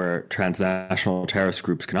area where transnational terrorist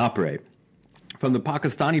groups can operate. From the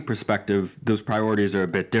Pakistani perspective, those priorities are a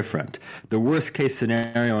bit different. The worst case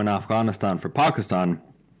scenario in Afghanistan for Pakistan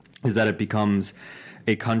is that it becomes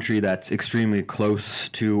a country that's extremely close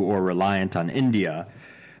to or reliant on India.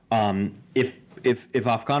 If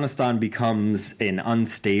Afghanistan becomes an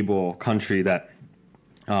unstable country that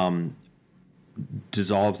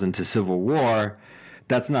dissolves into civil war,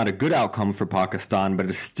 that's not a good outcome for Pakistan, but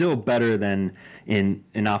it's still better than in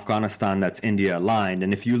Afghanistan that's India aligned.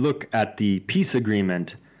 And if you look at the peace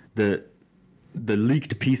agreement, the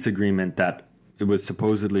leaked peace agreement that it was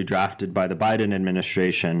supposedly drafted by the Biden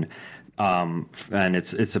administration, and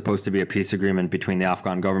it's supposed to be a peace agreement between the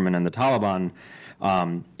Afghan government and the Taliban.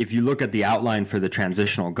 If you look at the outline for the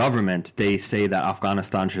transitional government, they say that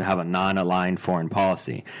Afghanistan should have a non-aligned foreign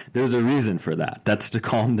policy. There's a reason for that. That's to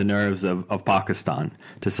calm the nerves of Pakistan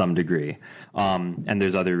to some degree. And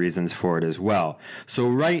there's other reasons for it as well. So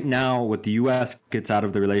right now, what the U.S. gets out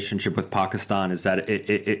of the relationship with Pakistan is that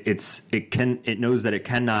it knows that it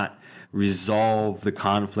cannot resolve the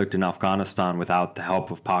conflict in Afghanistan without the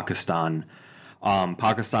help of Pakistan.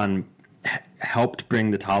 Pakistan helped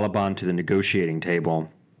bring the Taliban to the negotiating table,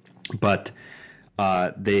 but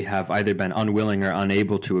they have either been unwilling or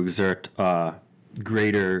unable to exert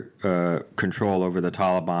greater control over the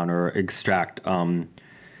Taliban or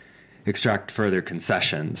extract further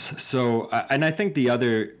concessions. So, and I think the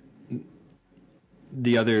other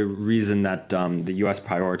reason that the U.S.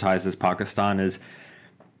 prioritizes Pakistan is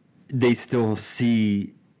they still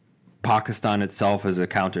see Pakistan itself as a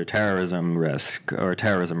counterterrorism risk, or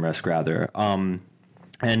terrorism risk rather.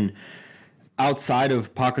 And outside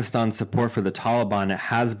of Pakistan's support for the Taliban, it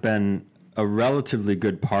has been a relatively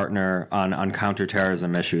good partner on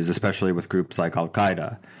counterterrorism issues, especially with groups like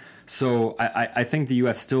Al-Qaeda. So I think the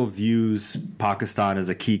U.S. still views Pakistan as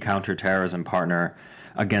a key counterterrorism partner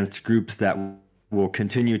against groups that will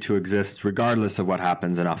continue to exist regardless of what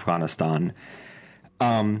happens in Afghanistan.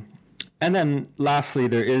 And then, lastly,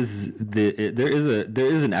 there is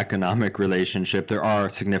an economic relationship. There are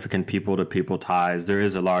significant people-to-people ties. There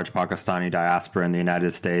is a large Pakistani diaspora in the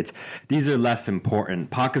United States. These are less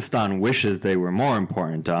important. Pakistan wishes they were more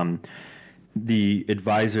important. The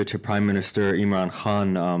advisor to Prime Minister Imran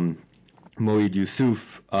Khan, Moeed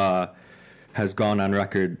Yusuf, has gone on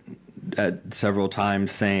record several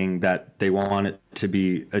times saying that they want it to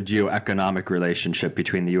be a geoeconomic relationship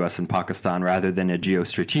between the U.S. and Pakistan rather than a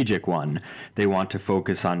geostrategic one. They want to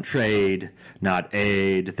focus on trade, not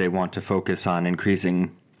aid. They want to focus on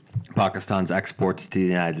increasing Pakistan's exports to the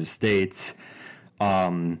United States.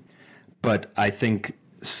 But I think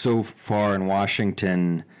so far in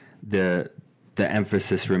Washington, the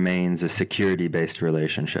emphasis remains a security-based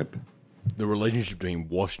relationship. The relationship between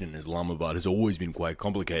Washington and Islamabad has always been quite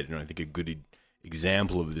complicated, and I think a good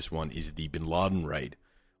example of this one is the Bin Laden raid.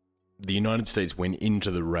 The United States went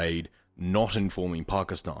into the raid not informing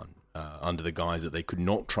Pakistan under the guise that they could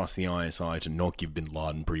not trust the ISI to not give Bin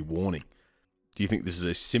Laden pre-warning. Do you think this is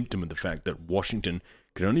a symptom of the fact that Washington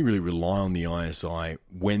can only really rely on the ISI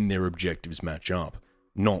when their objectives match up,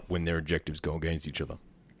 not when their objectives go against each other?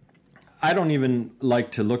 I don't even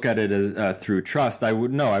like to look at it as through trust. I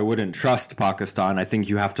wouldn't trust Pakistan. I think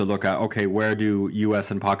you have to look at, okay, where do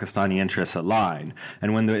U.S. and Pakistani interests align?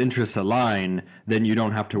 And when the interests align, then you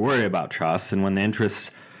don't have to worry about trust. And when the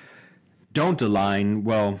interests don't align,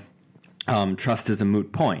 well, trust is a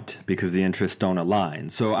moot point because the interests don't align.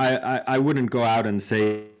 So I wouldn't go out and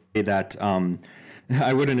say that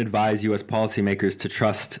I wouldn't advise U.S. policymakers to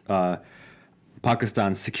trust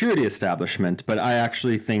Pakistan's security establishment, but I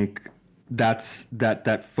actually think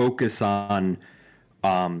that focus on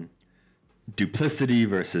duplicity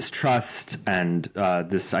versus trust and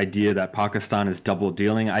this idea that Pakistan is double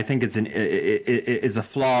dealing, I think it's a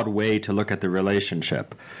flawed way to look at the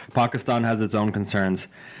relationship. Pakistan has its own concerns.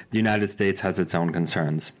 The United States has its own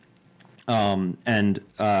concerns. And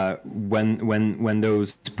when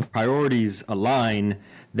those priorities align,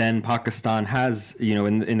 then Pakistan has,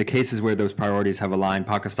 in the cases where those priorities have aligned,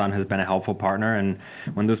 Pakistan has been a helpful partner. And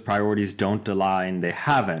when those priorities don't align, they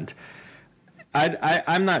haven't.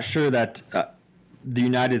 I'm not sure that the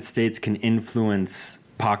United States can influence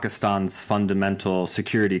Pakistan's fundamental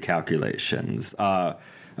security calculations,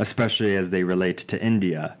 especially as they relate to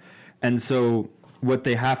India. And so what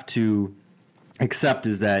they have to accept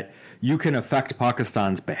is that you can affect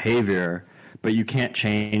Pakistan's behavior, but you can't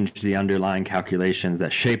change the underlying calculations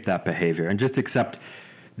that shape that behavior, and just accept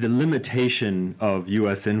the limitation of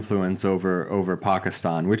U.S. influence over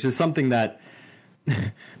Pakistan, which is something that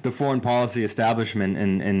the foreign policy establishment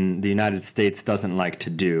in the United States doesn't like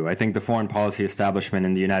to do. I think the foreign policy establishment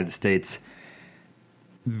in the United States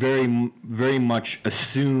very, very much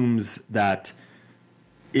assumes that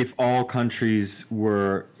if all countries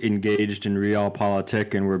were engaged in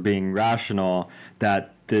realpolitik and were being rational,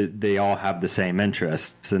 that they all have the same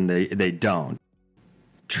interests, and they don't.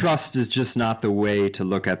 Trust is just not the way to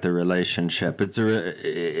look at the relationship. It's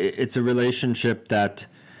a relationship that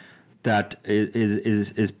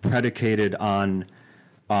is predicated on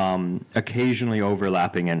occasionally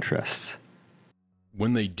overlapping interests.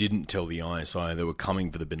 When they didn't tell the ISI they were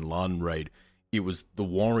coming for the Bin Laden raid, it was the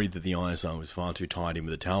worry that the ISI was far too tied in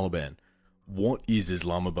with the Taliban. What is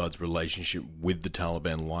Islamabad's relationship with the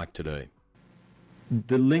Taliban like today?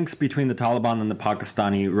 The links between the Taliban and the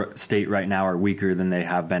Pakistani state right now are weaker than they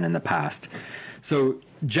have been in the past. So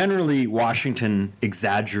generally, Washington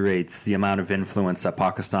exaggerates the amount of influence that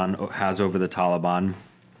Pakistan has over the Taliban,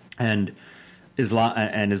 and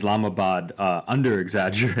Islamabad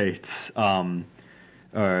under-exaggerates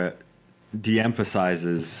or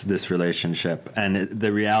de-emphasizes this relationship, and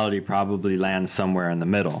the reality probably lands somewhere in the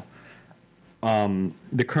middle.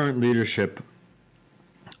 The current leadership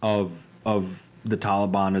of the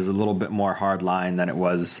Taliban is a little bit more hardline than it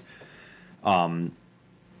was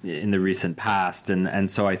in the recent past, and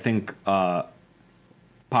so I think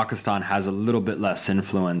Pakistan has a little bit less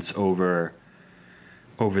influence over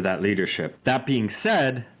that leadership. That being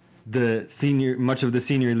said, much of the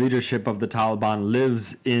senior leadership of the Taliban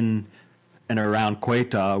lives in and around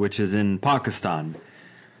Quetta, which is in Pakistan.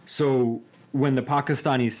 So when the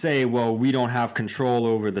Pakistanis say, well, we don't have control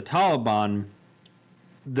over the Taliban,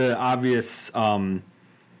 the obvious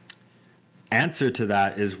answer to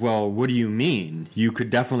that is, well, what do you mean? You could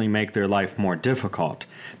definitely make their life more difficult.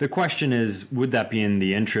 The question is, would that be in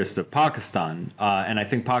the interest of Pakistan? And I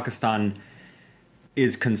think Pakistan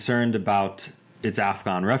is concerned about its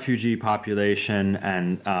Afghan refugee population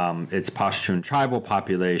and its Pashtun tribal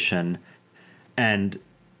population. And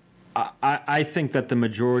I think that the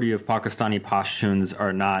majority of Pakistani Pashtuns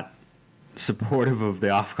are not supportive of the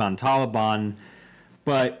Afghan Taliban,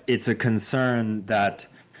 but it's a concern that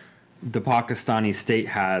the Pakistani state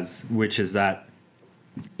has, which is that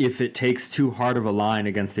if it takes too hard of a line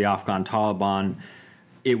against the Afghan Taliban,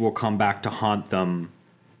 it will come back to haunt them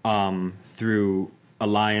through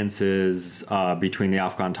alliances between the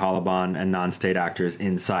Afghan Taliban and non-state actors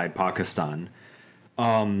inside Pakistan.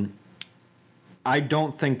 I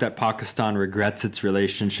don't think that Pakistan regrets its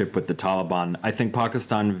relationship with the Taliban. I think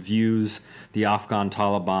Pakistan views the Afghan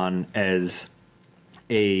Taliban as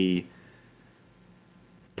a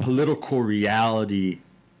political reality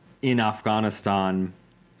in Afghanistan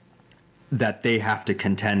that they have to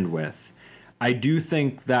contend with. I do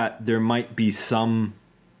think that there might be some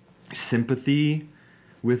sympathy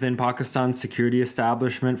within Pakistan's security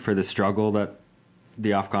establishment for the struggle that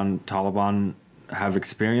the Afghan Taliban have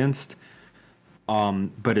experienced.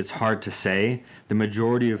 But it's hard to say. The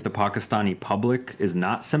majority of the Pakistani public is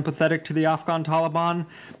not sympathetic to the Afghan Taliban,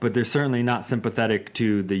 but they're certainly not sympathetic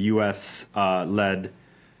to the U.S. led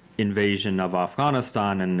invasion of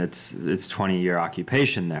Afghanistan and its 20-year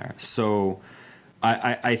occupation there. So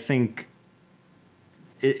I think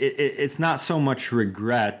it's not so much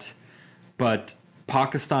regret, but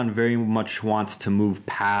Pakistan very much wants to move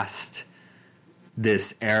past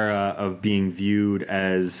this era of being viewed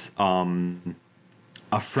as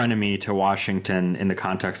a frenemy to Washington in the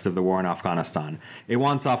context of the war in Afghanistan. It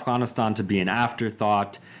wants Afghanistan to be an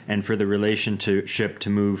afterthought and for the relationship to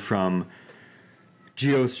move from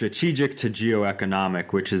geostrategic to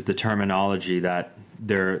geoeconomic, which is the terminology that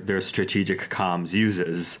their strategic comms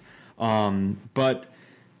uses. But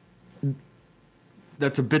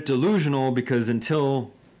that's a bit delusional because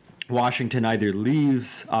until Washington either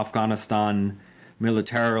leaves Afghanistan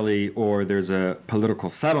militarily or there's a political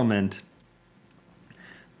settlement,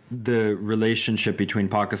 the relationship between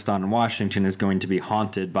Pakistan and Washington is going to be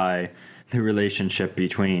haunted by the relationship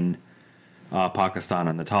between Pakistan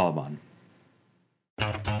and the Taliban.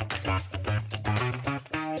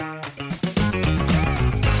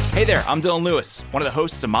 Hey there, I'm Dylan Lewis, one of the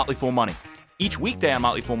hosts of Motley Fool Money. Each weekday on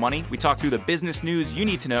Motley Fool Money, we talk through the business news you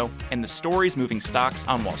need to know and the stories moving stocks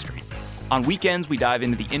on Wall Street. On weekends, we dive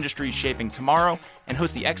into the industries shaping tomorrow and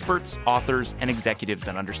host the experts, authors, and executives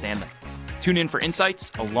that understand them. Tune in for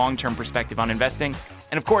insights, a long-term perspective on investing,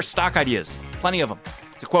 and of course, stock ideas. Plenty of them.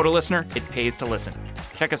 To quote a listener, it pays to listen.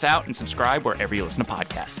 Check us out and subscribe wherever you listen to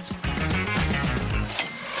podcasts.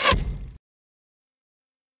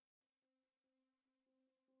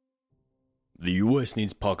 The US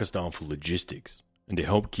needs Pakistan for logistics and to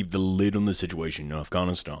help keep the lid on the situation in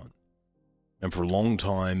Afghanistan. And for a long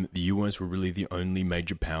time, the US were really the only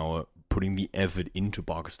major power putting the effort into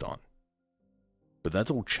Pakistan. But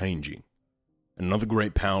that's all changing. Another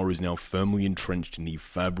great power is now firmly entrenched in the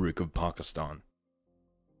fabric of Pakistan.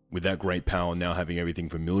 With that great power now having everything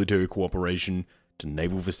from military cooperation to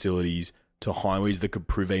naval facilities to highways that could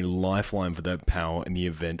prove a lifeline for that power in the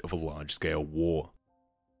event of a large-scale war.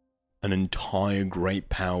 An entire great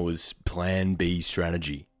power's Plan B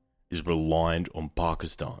strategy is reliant on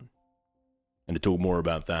Pakistan. And to talk more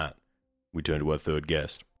about that, we turn to our third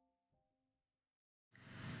guest.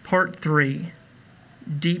 Part 3.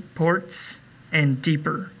 Deep ports and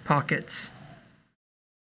deeper pockets.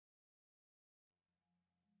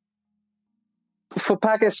 For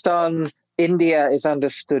Pakistan, India is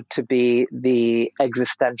understood to be the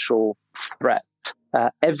existential threat.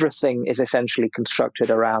 Everything is essentially constructed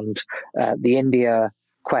around the India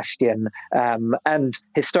question. And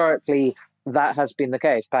historically, that has been the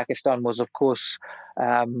case. Pakistan was, of course,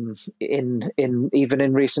 even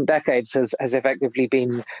in recent decades, has effectively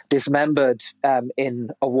been dismembered in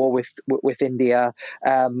a war with India.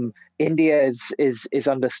 India is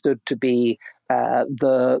understood to be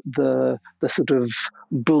the sort of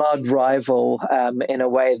blood rival in a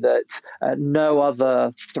way that no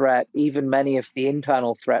other threat, even many of the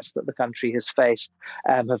internal threats that the country has faced,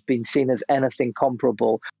 have been seen as anything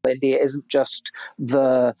comparable. India isn't just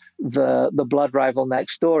the blood rival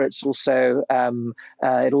next door. It's also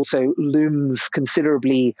it also looms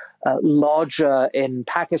considerably larger in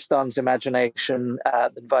Pakistan's imagination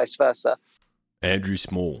than vice versa. Andrew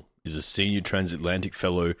Small is a senior transatlantic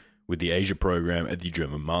fellow with the Asia program at the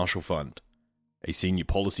German Marshall Fund, a senior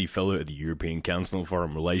policy fellow at the European Council on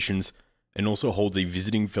Foreign Relations, and also holds a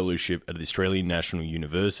visiting fellowship at the Australian National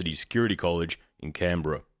University Security College in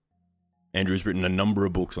Canberra. Andrew has written a number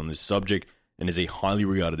of books on this subject and is a highly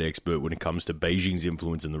regarded expert when it comes to Beijing's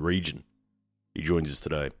influence in the region. He joins us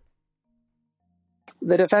today.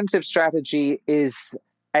 The defensive strategy is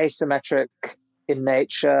asymmetric in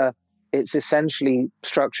nature. It's essentially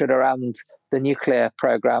structured around the nuclear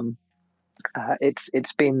program.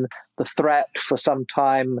 It's been the threat for some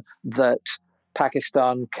time that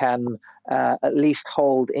Pakistan can at least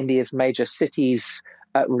hold India's major cities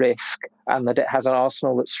at risk, and that it has an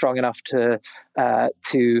arsenal that's strong enough to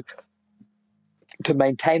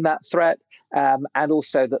maintain that threat. and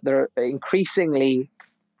also that there are increasingly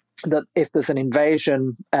that if there's an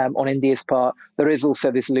invasion on India's part, there is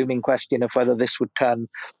also this looming question of whether this would turn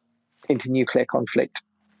into nuclear conflict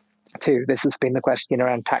too. This has been the question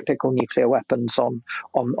around tactical nuclear weapons on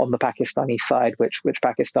the Pakistani side, which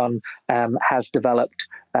Pakistan has developed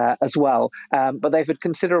as well. But they have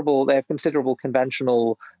considerable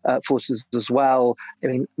conventional forces as well. I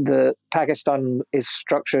mean, the Pakistan is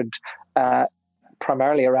structured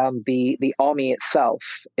primarily around the army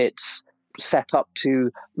itself. It's set up to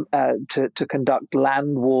conduct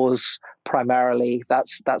land wars primarily.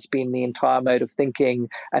 That's been the entire mode of thinking,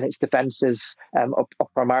 and its defences are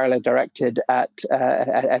primarily directed at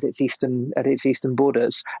its eastern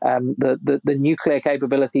borders. The nuclear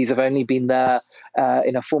capabilities have only been there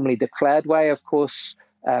in a formally declared way, of course,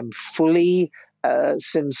 fully.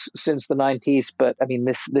 Since the 90s, but I mean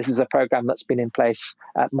this is a program that's been in place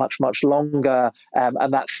much longer,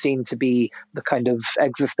 and that's seen to be the kind of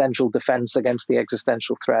existential defense against the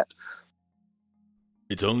existential threat.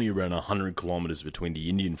 It's only around 100 kilometers between the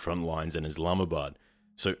Indian front lines and Islamabad.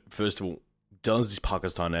 So first of all, does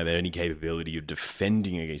Pakistan have any capability of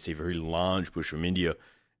defending against a very large push from India?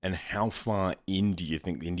 And how far in do you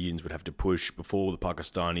think the Indians would have to push before the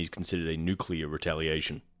Pakistanis considered a nuclear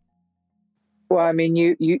retaliation? Well, I mean,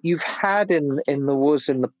 you've had in the wars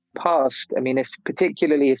in the past. I mean,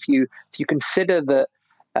 particularly if you consider that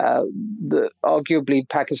arguably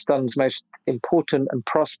Pakistan's most important and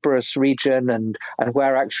prosperous region and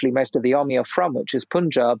where actually most of the army are from, which is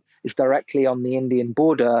Punjab, is directly on the Indian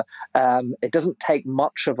border. It doesn't take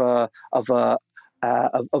much of a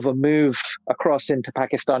move across into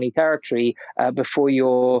Pakistani territory before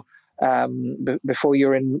you're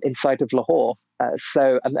in sight of Lahore.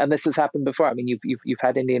 And this has happened before. I mean, you've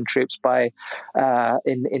had Indian troops in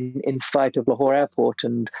sight of Lahore Airport,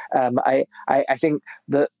 and I think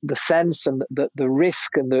the sense and the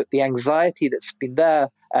risk and the anxiety that's been there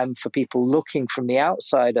for people looking from the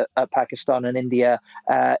outside at Pakistan and India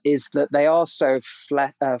is that they are so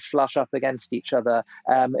flush up against each other.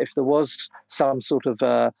 If there was some sort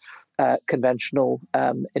of conventional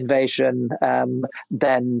invasion,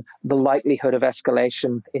 then the likelihood of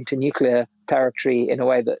escalation into nuclear territory in a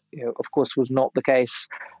way that, of course, was not the case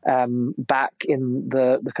back in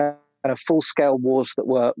the kind of full-scale wars that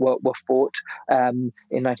were fought in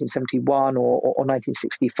 1971 or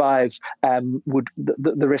 1965,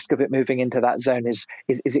 the risk of it moving into that zone is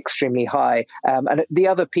extremely high. And the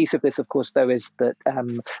other piece of this, of course, though, is that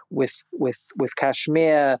with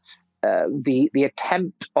Kashmir, the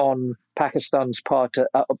attempt on Pakistan's part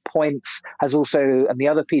at points has also, and the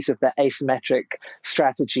other piece of the asymmetric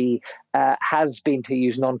strategy has been to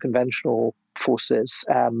use non-conventional forces,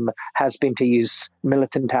 has been to use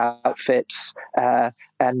militant outfits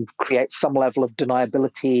and create some level of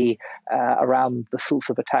deniability around the sorts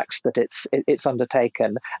of attacks that it's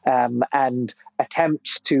undertaken, and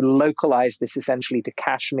attempts to localize this essentially to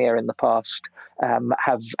Kashmir in the past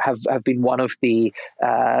have been one of the,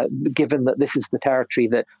 given that this is the territory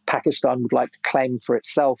that Pakistan would like to claim for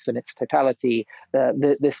itself in its totality,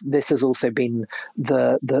 this has also been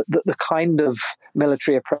the kind of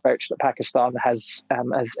military approach that Pakistan has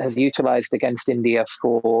utilized against India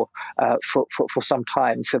for some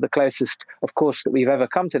time. So the closest, of course, that we've ever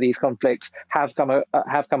come to these conflicts have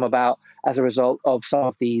come about as a result of some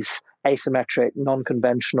of these asymmetric,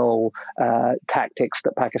 non-conventional tactics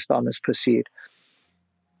that Pakistan has pursued.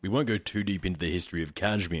 We won't go too deep into the history of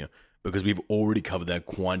Kashmir because we've already covered that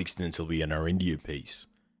quite extensively in our India piece.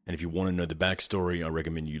 And if you want to know the backstory, I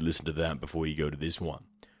recommend you listen to that before you go to this one.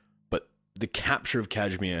 But the capture of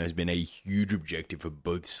Kashmir has been a huge objective for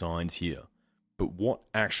both sides here. But what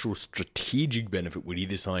actual strategic benefit would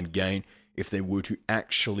either side gain if they were to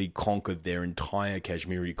actually conquer their entire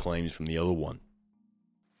Kashmiri claims from the other one?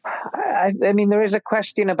 I mean, there is a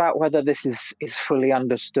question about whether this is fully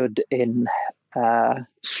understood in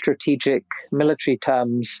strategic military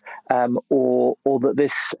terms, or that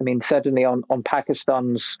this, I mean, certainly on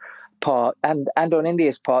Pakistan's part and on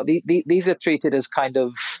India's part, these are treated as kind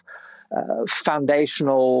of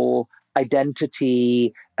foundational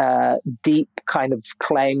identity, deep kind of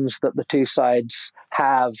claims that the two sides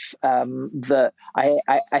have, that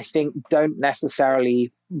I think don't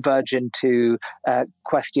necessarily verge into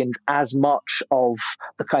questions as much of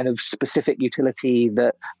the kind of specific utility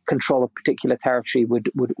that control of particular territory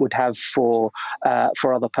would have for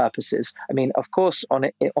other purposes. I mean, of course,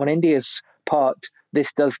 on India's part,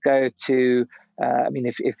 this does go to. I mean,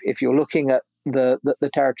 if you're looking at the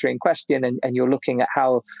territory in question, and you're looking at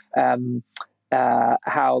how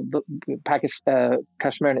how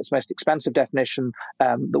Kashmir in its most expansive definition,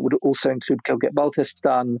 that would also include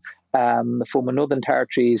Gilgit-Baltistan, the former Northern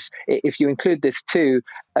Territories. If you include this too,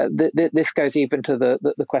 this goes even to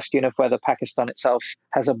the question of whether Pakistan itself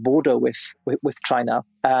has a border with China.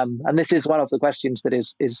 And this is one of the questions that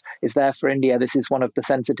is there for India. This is one of the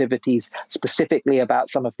sensitivities specifically about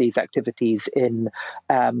some of these activities in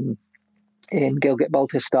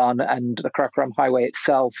Gilgit-Baltistan and the Karakoram Highway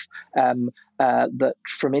itself, that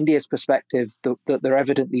from India's perspective, that there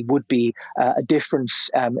evidently would be a difference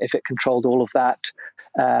if it controlled all of that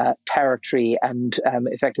territory and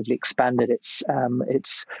effectively expanded its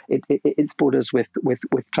borders with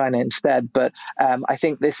China instead. But I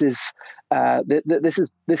think this is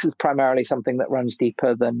primarily something that runs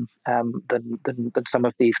deeper than some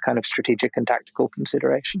of these kind of strategic and tactical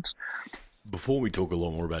considerations. Before we talk a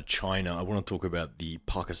lot more about China, I want to talk about the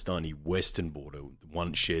Pakistani western border, the one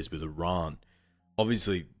it shares with Iran.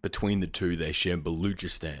 Obviously, between the two, they share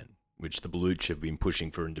Baluchistan, which the Baluch have been pushing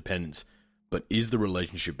for independence. But is the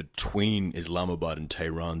relationship between Islamabad and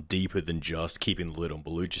Tehran deeper than just keeping the lid on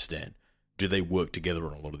Baluchistan? Do they work together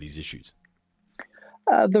on a lot of these issues?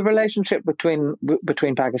 The relationship between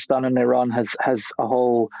Pakistan and Iran has a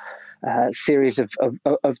whole series of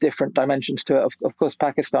different dimensions to it. Of course,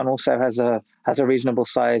 Pakistan also has a reasonable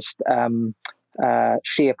sized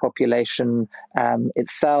Shia population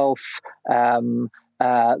itself.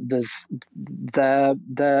 There's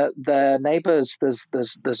the neighbors. There's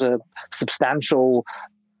a substantial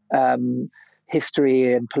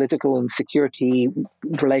history and political and security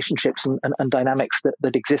relationships and dynamics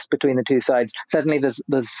that exist between the two sides. Certainly,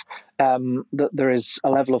 there is a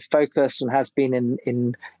level of focus and has been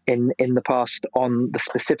in the past on the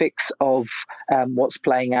specifics of what's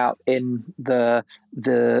playing out in the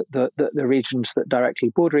regions that directly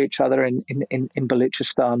border each other in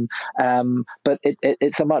Baluchistan. But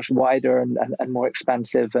it's a much wider and more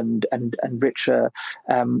expansive and richer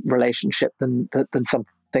relationship than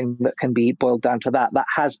something that can be boiled down to that. That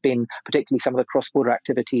has been particularly some of the cross-border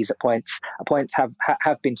activities at points have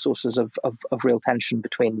been sources of real tension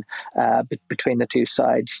between the two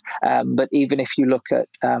sides. But even if you look at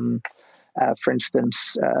for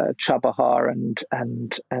instance, Chabahar and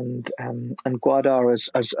Gwadar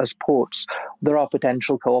as ports, there are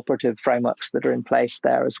potential cooperative frameworks that are in place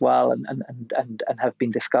there as well, and have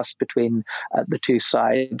been discussed between the two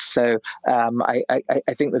sides. So I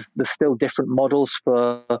think there's still different models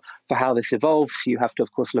for how this evolves. You have to,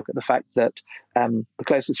 of course, look at the fact that the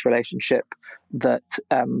closest relationship that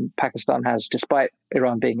Pakistan has, despite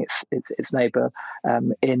Iran being its neighbor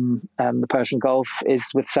in the Persian Gulf, is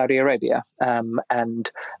with Saudi Arabia. And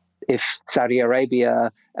if Saudi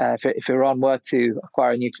Arabia, if Iran were to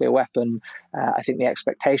acquire a nuclear weapon, I think the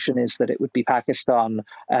expectation is that it would be Pakistan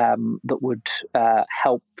that would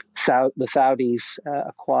help the Saudis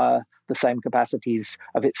acquire the same capacities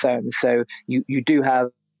of its own. So you do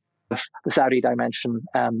have the Saudi dimension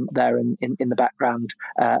there in the background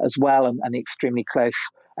as well, and the extremely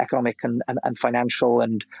close economic and financial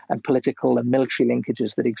and political and military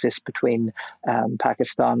linkages that exist between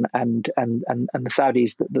Pakistan and the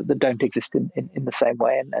Saudis that don't exist in the same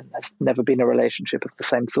way, and has never been a relationship of the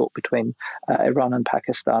same sort between Iran and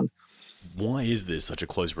Pakistan. Why is there such a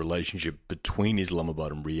close relationship between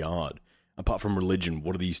Islamabad and Riyadh? Apart from religion,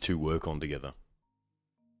 what do these two work on together?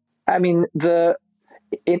 I mean,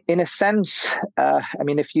 in a sense, there's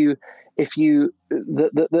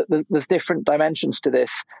different dimensions to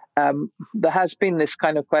this. There has been this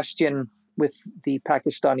kind of question with the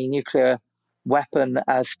Pakistani nuclear weapon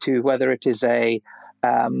as to whether it is an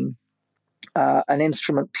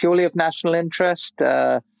instrument purely of national interest,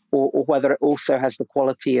 or whether it also has the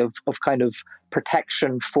quality of kind of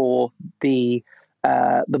protection for the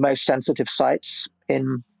most sensitive sites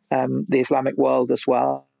in the Islamic world as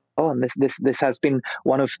well. And this has been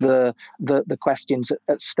one of the questions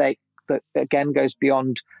at stake that again goes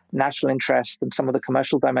beyond national interest and some of the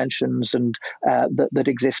commercial dimensions and that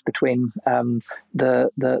exist between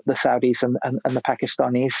the Saudis and the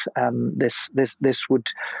Pakistanis.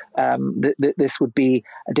 This would be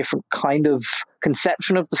a different kind of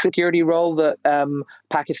conception of the security role that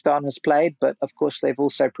Pakistan has played, but of course they've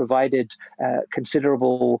also provided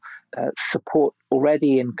considerable support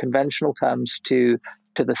already in conventional terms to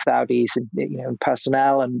the Saudis, in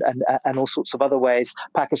personnel and all sorts of other ways.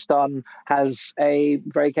 Pakistan has a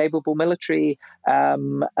very capable military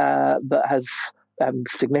that has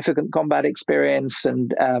significant combat experience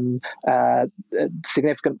and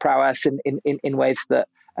significant prowess in ways that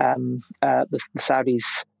the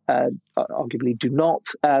Saudis arguably do not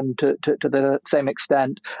to the same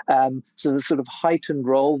extent. So the sort of heightened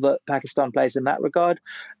role that Pakistan plays in that regard.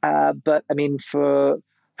 But I mean, for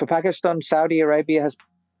Pakistan, Saudi Arabia has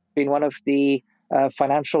been one of the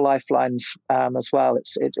financial lifelines as well.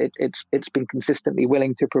 It's been consistently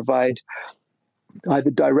willing to provide either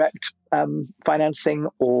direct financing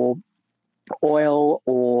or oil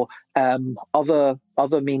or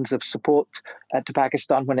other means of support to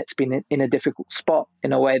Pakistan when it's been in a difficult spot,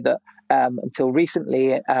 in a way that until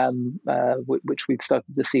recently, which we've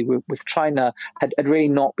started to see with China, had really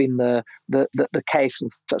not been the case on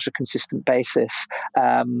such a consistent basis.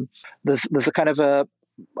 There's a kind of a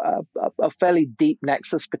fairly deep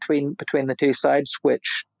nexus between the two sides,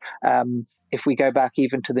 which if we go back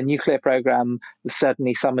even to the nuclear program, there's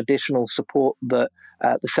certainly some additional support that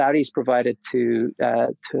the Saudis provided to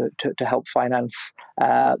help finance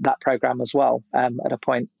that program as well, at a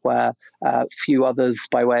point where few others,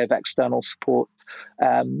 by way of external support,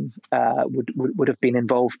 would have been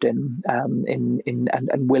involved in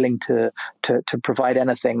and willing to provide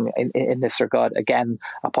anything in this regard. Again,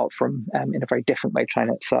 apart from in a very different way,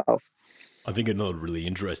 China itself. I think another really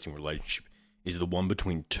interesting relationship is the one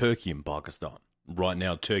between Turkey and Pakistan. Right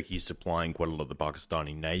now, Turkey is supplying quite a lot of the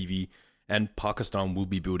Pakistani Navy, and Pakistan will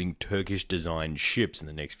be building Turkish-designed ships in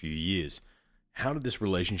the next few years. How did this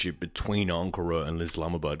relationship between Ankara and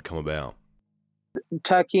Islamabad come about?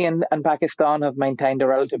 Turkey and Pakistan have maintained a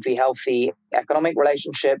relatively healthy economic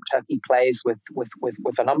relationship. Turkey plays with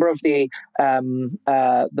a number of the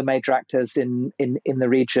major actors in the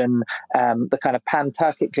region. The kind of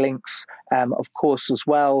pan-Turkic links, of course, as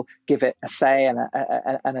well, give it a say and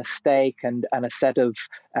a stake and a set of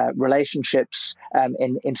relationships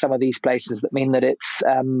in some of these places that mean that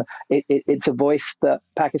it's a voice that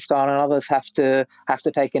Pakistan and others have to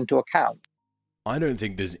take into account. I don't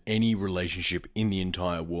think there's any relationship in the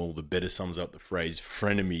entire world that better sums up the phrase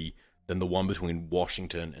frenemy than the one between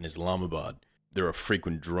Washington and Islamabad. There are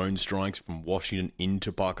frequent drone strikes from Washington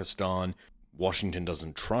into Pakistan. Washington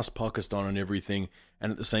doesn't trust Pakistan on everything,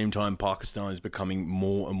 and at the same time, Pakistan is becoming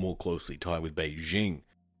more and more closely tied with Beijing,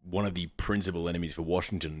 one of the principal enemies for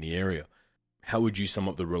Washington in the area. How would you sum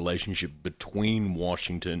up the relationship between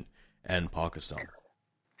Washington and Pakistan?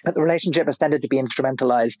 The relationship has tended to be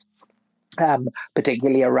instrumentalized,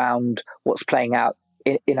 particularly around what's playing out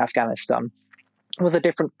in Afghanistan. It was a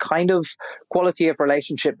different kind of quality of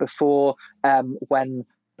relationship before, when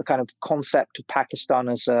the kind of concept of Pakistan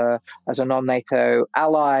as a non-NATO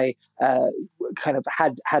ally kind of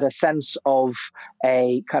had a sense of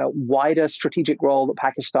a kind of wider strategic role that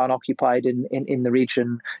Pakistan occupied in the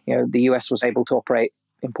region. You know, the US was able to operate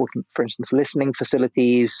important, for instance, listening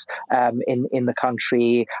facilities in the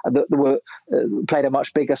country that were played a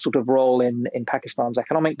much bigger sort of role in Pakistan's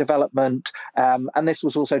economic development. And this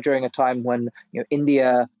was also during a time when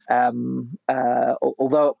India,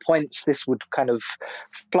 although at points this would kind of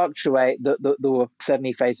fluctuate, there were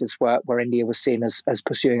certainly phases where India was seen as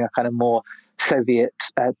pursuing a kind of more Soviet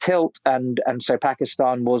tilt, and so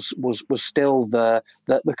Pakistan was still the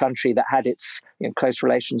country that had its close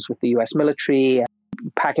relations with the US military.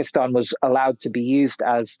 Pakistan was allowed to be used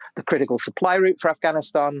as the critical supply route for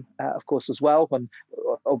Afghanistan, of course, as well,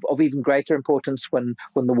 of even greater importance when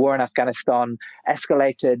the war in Afghanistan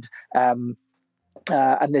escalated.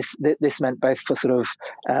 And this meant both for sort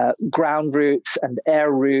of ground routes and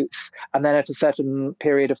air routes. And then at a certain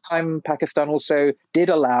period of time, Pakistan also did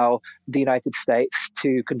allow the United States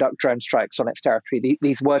to conduct drone strikes on its territory.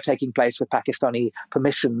 These were taking place with Pakistani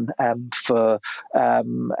permission in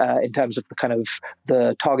terms of the kind of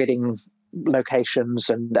the targeting locations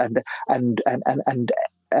and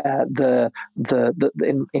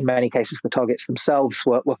in many cases the targets themselves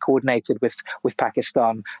were coordinated with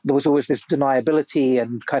Pakistan. There was always this deniability,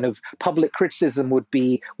 and kind of public criticism would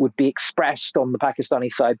be expressed on the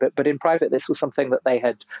Pakistani side, but in private this was something that they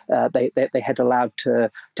had allowed to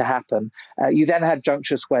happen. You then had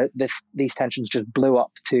junctures where these tensions just blew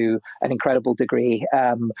up to an incredible degree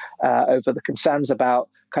over the concerns about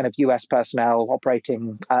kind of US personnel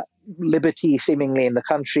operating at liberty seemingly in the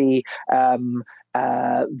country,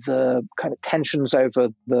 the kind of tensions over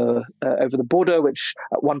the border, which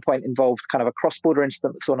at one point involved kind of a cross-border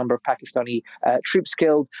incident that saw a number of Pakistani troops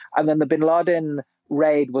killed, and then the Bin Laden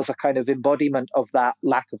raid was a kind of embodiment of that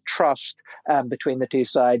lack of trust between the two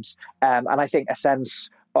sides, and I think a sense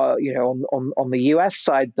on the US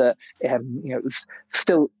side that there's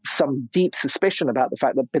still some deep suspicion about the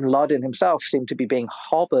fact that Bin Laden himself seemed to be being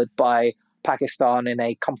harbored by Pakistan in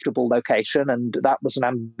a comfortable location, and that was an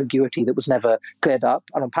ambiguity that was never cleared up.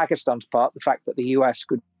 And on Pakistan's part, the fact that the US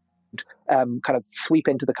could kind of sweep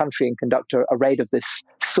into the country and conduct a raid of this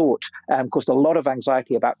sort caused a lot of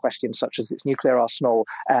anxiety about questions such as its nuclear arsenal,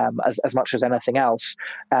 as much as anything else.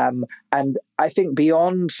 And I think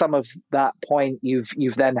beyond some of that point,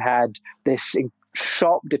 you've then had this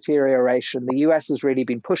sharp deterioration. The US has really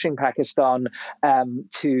been pushing Pakistan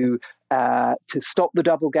to stop the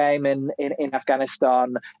double game in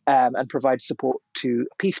Afghanistan and provide support to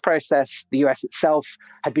a peace process. The US itself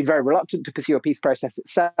had been very reluctant to pursue a peace process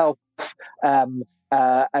itself,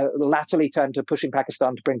 latterly turned to pushing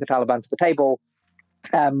Pakistan to bring the Taliban to the table.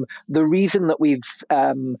 The reason that we've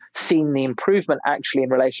seen the improvement actually in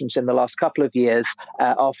relations in the last couple of years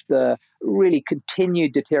after really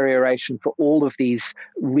continued deterioration for all of these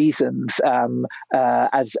reasons,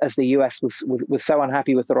 as the US was so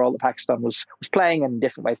unhappy with the role that Pakistan was playing, and in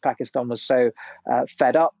different ways Pakistan was so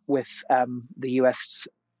fed up with the US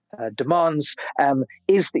demands,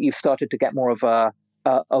 is that you've started to get more of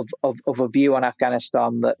a view on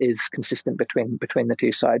Afghanistan that is consistent between the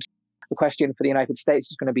two sides. The question for the United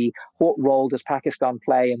States is going to be, what role does Pakistan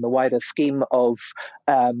play in the wider scheme of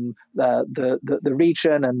the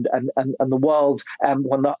region and the world,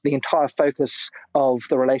 when the entire focus of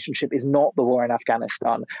the relationship is not the war in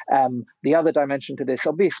Afghanistan? The other dimension to this,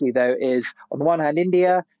 obviously, though, is on the one hand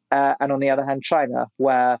India and on the other hand China,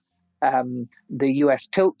 where the US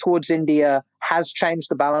tilt towards India has changed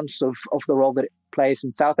the balance of the role that it plays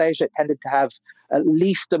in South Asia. It tended to have at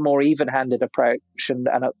least a more even-handed approach, and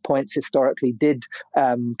at points historically did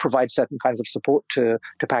provide certain kinds of support to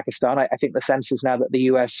Pakistan. I think the sense is now that the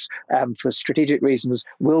US, for strategic reasons,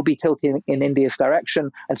 will be tilting in India's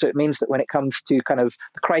direction. And so it means that when it comes to kind of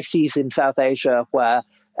the crises in South Asia, where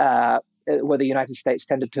the United States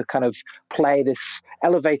tended to kind of play this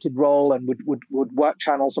elevated role and would work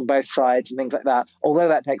channels on both sides and things like that. Although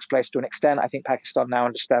that takes place to an extent, I think Pakistan now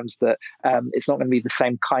understands that it's not going to be the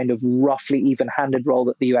same kind of roughly even-handed role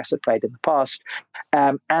that the US had played in the past.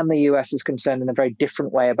 And the US is concerned in a very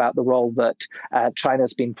different way about the role that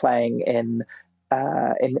China's been playing in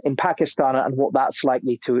Pakistan and what that's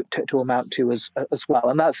likely to amount to as well.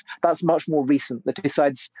 And that's much more recent. The two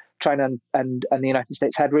sides, China and the United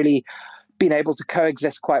States, had really been able to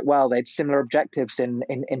coexist quite well. They had similar objectives in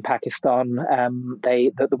Pakistan.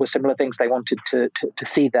 There were similar things they wanted to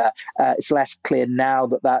see there. It's less clear now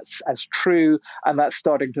that that's as true, and that's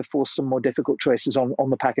starting to force some more difficult choices on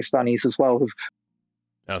the Pakistanis as well.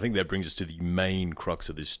 And I think that brings us to the main crux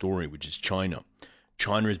of this story, which is China.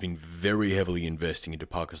 China has been very heavily investing into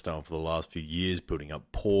Pakistan for the last few years, building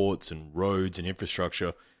up ports and roads and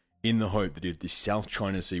infrastructure in the hope that if the South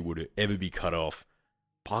China Sea were to ever be cut off,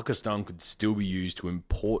 Pakistan could still be used to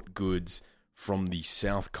import goods from the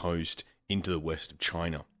south coast into the west of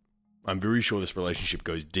China. I'm very sure this relationship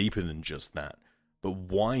goes deeper than just that, but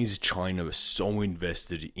why is China so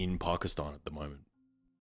invested in Pakistan at the moment?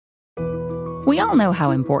 We all know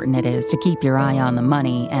how important it is to keep your eye on the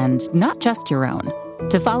money, and not just your own.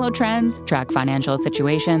 To follow trends, track financial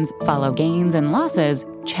situations, follow gains and losses,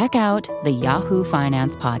 check out the Yahoo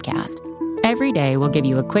Finance podcast. Every day, we'll give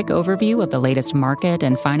you a quick overview of the latest market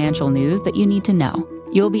and financial news that you need to know.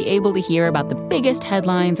 You'll be able to hear about the biggest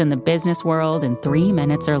headlines in the business world in 3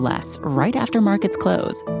 minutes or less, right after markets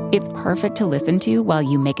close. It's perfect to listen to while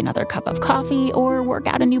you make another cup of coffee or work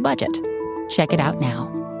out a new budget. Check it out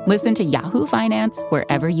now. Listen to Yahoo Finance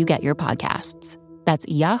wherever you get your podcasts. That's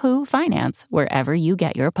Yahoo Finance wherever you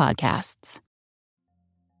get your podcasts.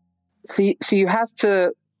 So you have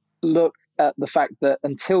to look at the fact that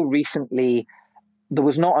until recently, there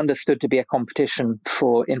was not understood to be a competition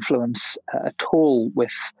for influence at all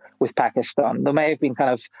with Pakistan. There may have been kind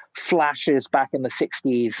of flashes back in the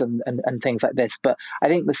 60s and things like this, but I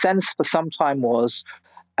think the sense for some time was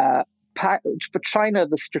for China,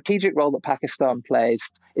 the strategic role that Pakistan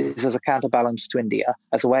plays is as a counterbalance to India,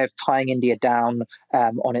 as a way of tying India down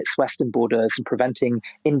on its western borders and preventing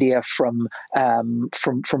India from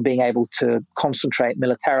being able to concentrate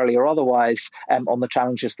militarily or otherwise on the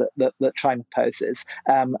challenges that China poses.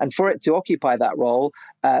 And for it to occupy that role,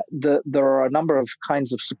 there are a number of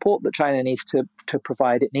kinds of support that China needs to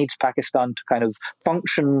provide. It needs Pakistan to kind of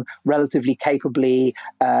function relatively capably.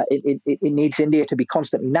 It needs India to be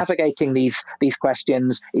constantly navigating these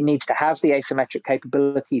questions. It needs to have the asymmetric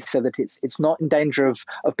capability so that it's not in danger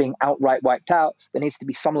of being outright wiped out. There needs to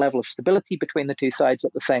be some level of stability between the two sides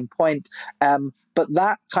at the same point. But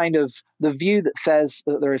that kind of the view that says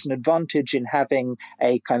that there is an advantage in having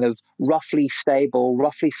a kind of roughly stable,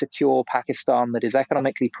 roughly secure Pakistan that is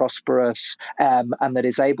economically prosperous and that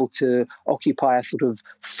is able to occupy a sort of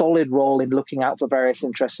solid role in looking out for various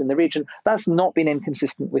interests in the region, that's not been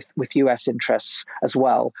inconsistent with US interests as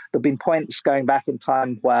well. There have been points going back in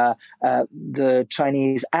time where the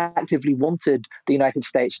Chinese actively wanted the United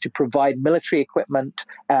States to provide military equipment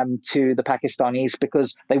to the Pakistanis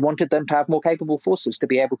because they wanted them to have more capable forces to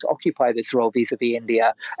be able to occupy this role vis-a-vis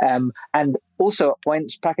India. And also at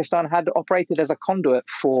points, Pakistan had operated as a conduit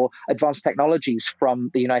for advanced technologies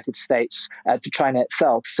from the United States to China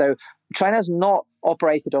itself. So China's not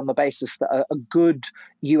operated on the basis that a good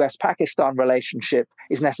US-Pakistan relationship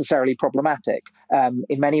is necessarily problematic.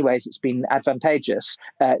 In many ways, it's been advantageous.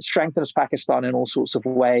 It strengthens Pakistan in all sorts of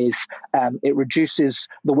ways. It reduces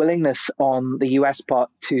the willingness on the US part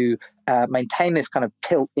to maintain this kind of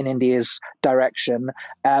tilt in India's direction.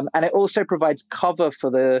 And it also provides cover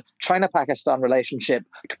for the China-Pakistan relationship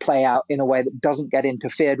to play out in a way that doesn't get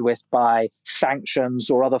interfered with by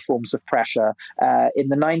sanctions or other forms of pressure. In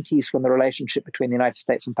the 90s, when the relationship between the United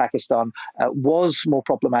States and Pakistan was more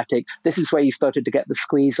problematic, this is where you started to get the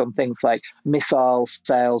squeeze on things like missile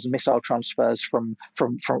sales, missile transfers from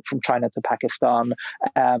China to Pakistan.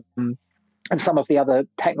 And some of the other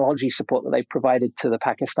technology support that they provided to the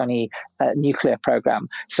Pakistani nuclear program.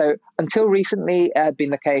 So until recently, it had been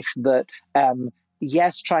the case that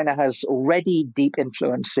yes, China has already deep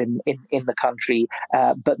influence in the country,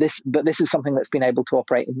 but this is something that's been able to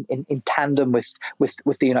operate in tandem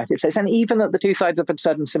with the United States. And even that the two sides have had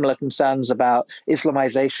certain similar concerns about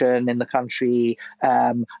Islamization in the country,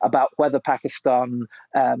 about whether Pakistan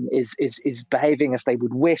is behaving as they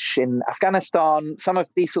would wish in Afghanistan. Some of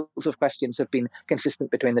these sorts of questions have been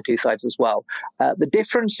consistent between the two sides as well. The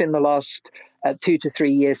difference in the last 2 to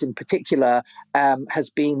 3 years in particular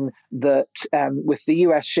has been that with the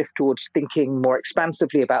US shift towards thinking more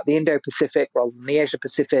expansively about the Indo-Pacific rather than the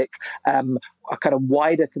Asia-Pacific, a kind of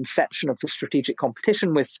wider conception of the strategic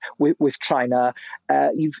competition with China,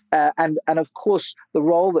 and of course the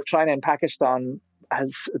role that China and Pakistan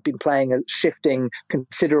has been playing, shifting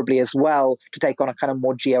considerably as well to take on a kind of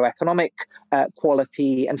more geo-economic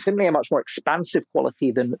quality and simply a much more expansive quality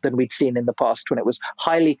than we'd seen in the past when it was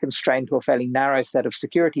highly constrained to a fairly narrow set of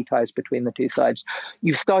security ties between the two sides.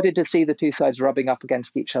 You've started to see the two sides rubbing up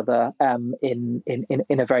against each other in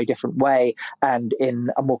a very different way and in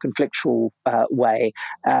a more conflictual way.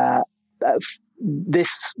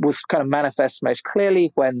 This was kind of manifest most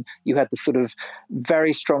clearly when you had the sort of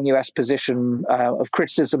very strong US position of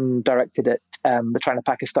criticism directed at the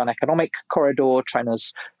China-Pakistan economic corridor,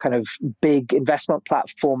 China's kind of big investment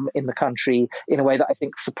platform in the country, in a way that I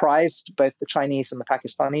think surprised both the Chinese and the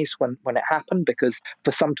Pakistanis when it happened, because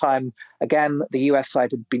for some time, again, the US side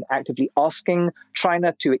had been actively asking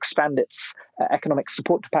China to expand its economic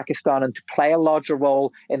support to Pakistan and to play a larger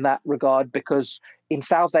role in that regard, because in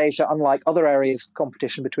South Asia, unlike other areas of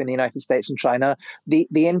competition between the United States and China, the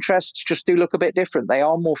interests just do look a bit different. They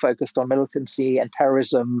are more focused on militancy and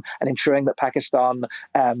terrorism and ensuring that Pakistan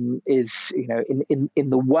is, in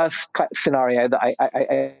the worst scenario that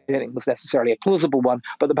I don't think was necessarily a plausible one,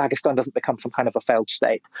 but that Pakistan doesn't become some kind of a failed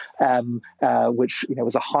state, which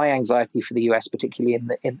was a high anxiety for the US, particularly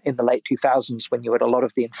in the late 2000s when you had a lot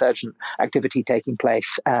of the insurgent activity taking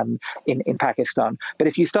place in Pakistan. But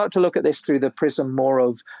if you start to look at this through the prism more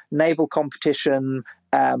of naval competition,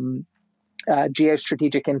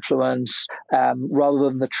 geostrategic influence, rather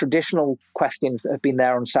than the traditional questions that have been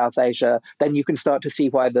there on South Asia, then you can start to see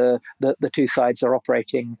why the two sides are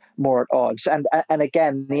operating more at odds. And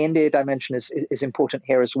again, the India dimension is important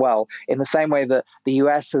here as well, in the same way that the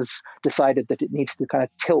US has decided that it needs to kind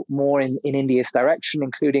of tilt more in India's direction,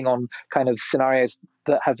 including on kind of scenarios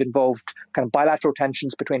that have involved kind of bilateral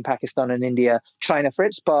tensions between Pakistan and India. China, for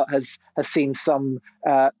its part, has seen some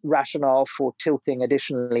rationale for tilting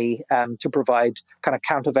additionally to provide kind of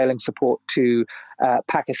countervailing support to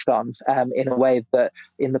Pakistan in a way that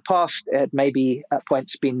in the past it maybe at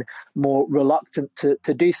points been more reluctant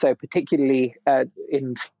to do so, particularly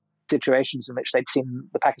in situations in which they'd seen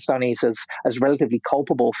the Pakistanis as relatively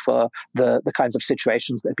culpable for the kinds of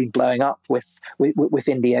situations that had been blowing up with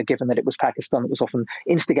India, given that it was Pakistan that was often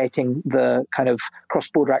instigating the kind of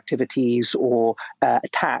cross-border activities or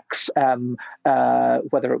attacks,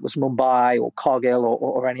 whether it was Mumbai or Kargil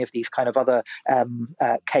or any of these kind of other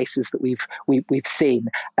cases that we've seen.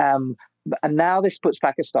 And now this puts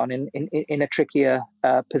Pakistan in a trickier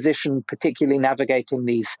position, particularly navigating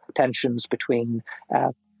these tensions between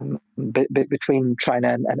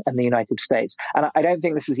China and the United States. And I don't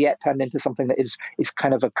think this has yet turned into something that is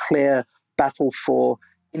kind of a clear battle for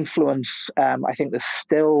influence. I think there's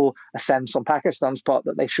still a sense on Pakistan's part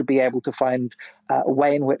that they should be able to find a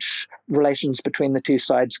way in which relations between the two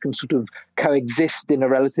sides can sort of coexist in a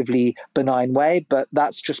relatively benign way. But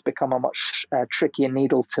that's just become a much trickier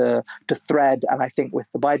needle to thread. And I think with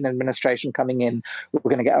the Biden administration coming in, we're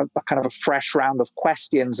going to get a kind of a fresh round of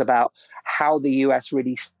questions about how the US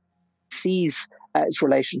really sees its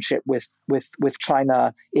relationship with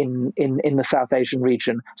China in the South Asian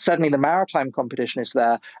region. Certainly the maritime competition is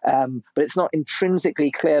there, but it's not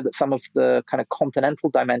intrinsically clear that some of the kind of continental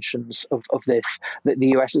dimensions of this, that the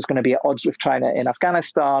US is going to be at odds with China in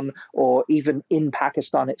Afghanistan or even in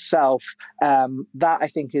Pakistan itself. That I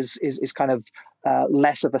think is kind of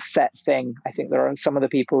less of a set thing. I think there are some of the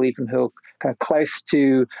people even who are kind of close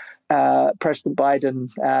to President Biden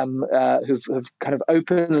who've kind of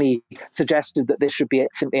openly suggested that this should be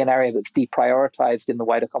simply an area that's deprioritized in the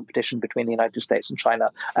wider competition between the United States and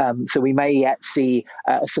China. So we may yet see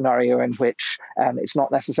a scenario in which it's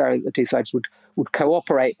not necessarily that the two sides would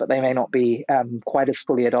cooperate, but they may not be quite as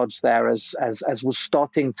fully at odds there as was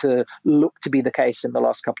starting to look to be the case in the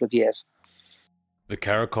last couple of years. The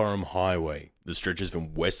Karakoram Highway that stretches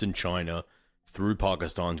from western China through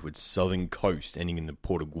Pakistan to its southern coast, ending in the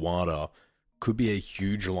port of Gwadar, could be a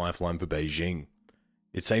huge lifeline for Beijing.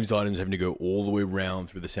 It saves items having to go all the way around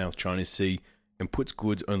through the South China Sea and puts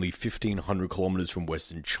goods only 1,500 kilometers from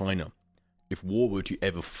western China. If war were to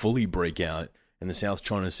ever fully break out and the South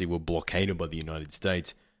China Sea were blockaded by the United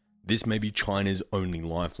States, this may be China's only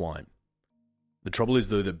lifeline. The trouble is,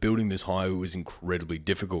 though, that building this highway was incredibly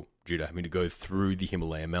difficult due to having to go through the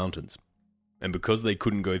Himalaya mountains. And because they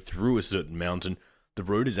couldn't go through a certain mountain, the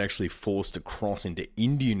road is actually forced to cross into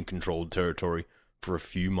Indian-controlled territory for a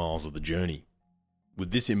few miles of the journey.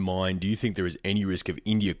 With this in mind, do you think there is any risk of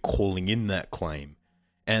India calling in that claim?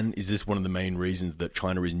 And is this one of the main reasons that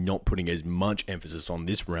China is not putting as much emphasis on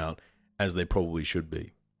this route as they probably should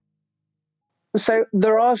be? So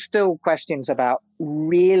there are still questions about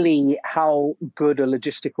really how good a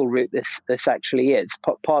logistical route this actually is,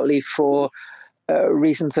 partly for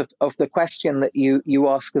reasons of the question that you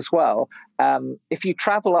ask as well. If you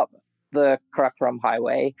travel up the Karakoram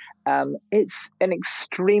Highway, it's an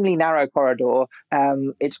extremely narrow corridor.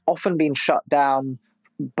 It's often been shut down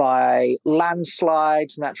by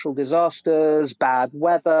landslides, natural disasters, bad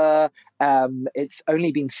weather. It's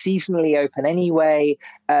only been seasonally open anyway.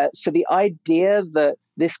 So the idea that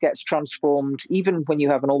this gets transformed, even when you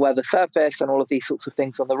have an all-weather surface and all of these sorts of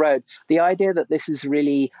things on the road, the idea that this is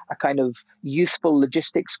really a kind of useful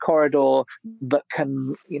logistics corridor that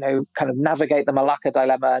can, kind of navigate the Malacca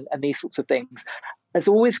dilemma and these sorts of things, has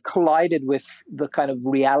always collided with the kind of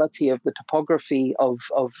reality of the topography of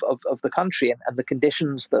the country and the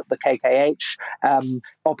conditions that the KKH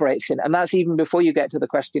operates in. And that's even before you get to the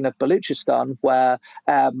question of Baluchistan, where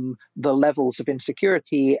the levels of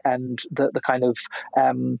insecurity and the kind of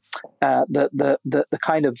the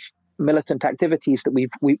kind of militant activities that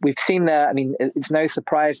we've seen there. I mean, it's no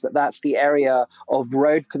surprise that that's the area of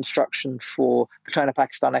road construction for the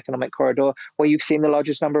China-Pakistan Economic Corridor where you've seen the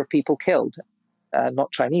largest number of people killed.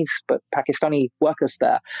 Not Chinese, but Pakistani workers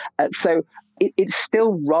there. So it's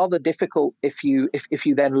still rather difficult if you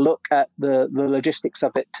then look at the logistics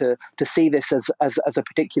of it to see this as a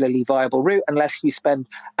particularly viable route, unless you spend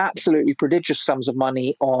absolutely prodigious sums of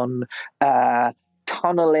money on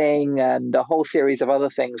tunneling and a whole series of other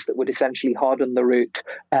things that would essentially harden the route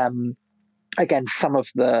against some of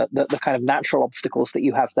the kind of natural obstacles that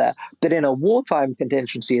you have there. But in a wartime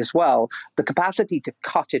contingency as well, the capacity to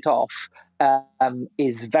cut it off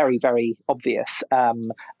is very, very obvious.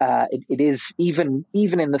 It is even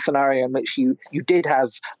in the scenario in which you did have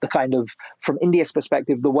the kind of, from India's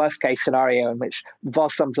perspective, the worst case scenario in which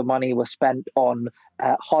vast sums of money were spent on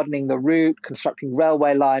hardening the route, constructing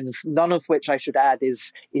railway lines, none of which I should add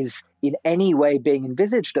is in any way being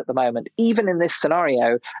envisaged at the moment. Even in this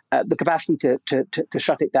scenario, the capacity to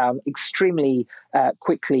shut it down extremely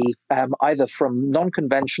quickly, either from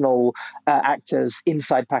non-conventional actors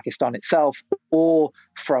inside Pakistan itself or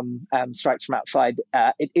from strikes from outside,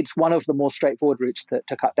 it's one of the more straightforward routes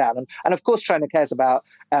to cut down. And of course, China cares about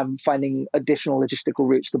finding additional logistical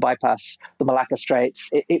routes to bypass the Malacca Straits.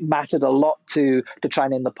 It mattered a lot to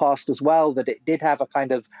China in the past as well, that it did have a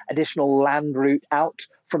kind of additional land route out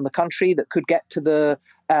from the country that could get to the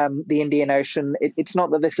the Indian Ocean. It's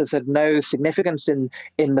not that this has had no significance in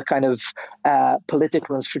the kind of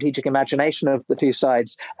political and strategic imagination of the two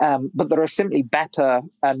sides, but there are simply better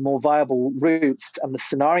and more viable routes, and the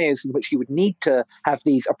scenarios in which you would need to have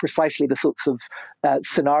these are precisely the sorts of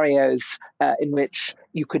scenarios in which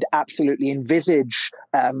you could absolutely envisage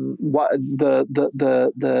what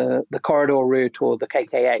the corridor route or the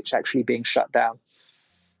KKH actually being shut down.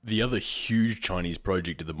 The other huge Chinese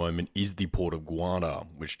project at the moment is the port of Gwadar,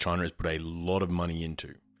 which China has put a lot of money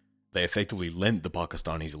into. They effectively lent the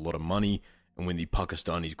Pakistanis a lot of money, and when the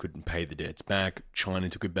Pakistanis couldn't pay the debts back, China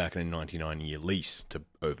took it back in a 99-year lease, to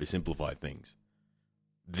oversimplify things.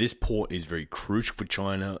 This port is very crucial for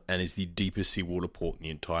China and is the deepest seawater port in the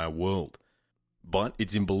entire world. But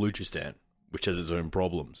it's in Baluchistan, which has its own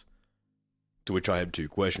problems. To which I have two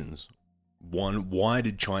questions. One, why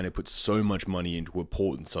did China put so much money into a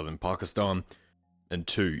port in southern Pakistan? And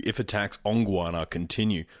two, if attacks on Gwadar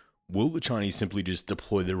continue, will the Chinese simply just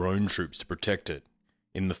deploy their own troops to protect it,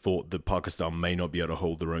 in the thought that Pakistan may not be able to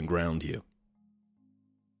hold their own ground here?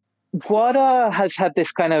 Gwadar has had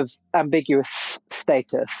this kind of ambiguous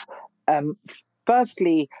status.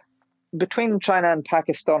 Firstly, between China and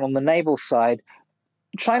Pakistan on the naval side,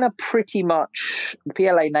 China pretty much, the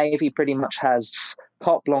PLA Navy pretty much has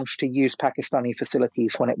carte blanche to use Pakistani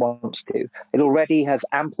facilities when it wants to. It already has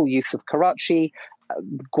ample use of Karachi.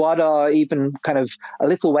 Gwadar, even kind of a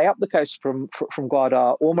little way up the coast from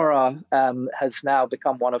Gwadar, Ormara has now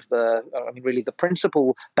become one of really the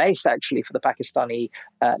principal base actually for the Pakistani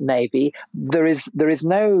Navy. There is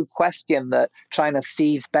no question that China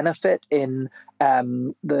sees benefit in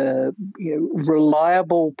the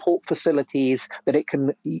reliable port facilities that it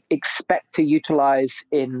can expect to utilize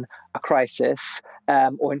in a crisis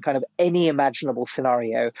or in kind of any imaginable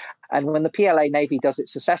scenario. And when the PLA Navy does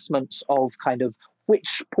its assessments of kind of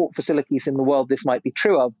which port facilities in the world this might be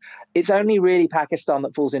true of, it's only really Pakistan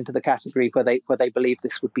that falls into the category where they believe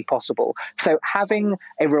this would be possible. So having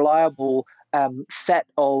a reliable set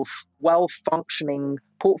of well-functioning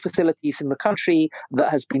port facilities in the country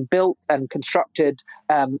that has been built and constructed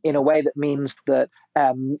in a way that means that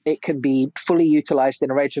it can be fully utilized in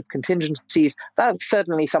a range of contingencies, that's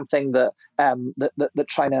certainly something that that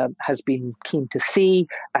China has been keen to see.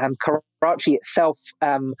 Karachi itself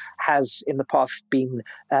has in the past been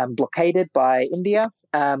blockaded by India.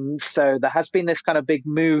 So there has been this kind of big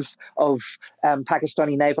move of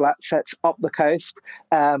Pakistani naval assets up the coast,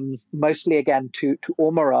 mostly again to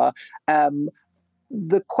Ormara.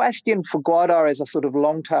 The question for Gwadar is a sort of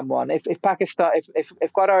long-term one. If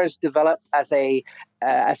Gwadar is developed as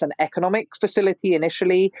an economic facility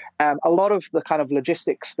initially, a lot of the kind of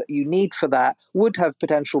logistics that you need for that would have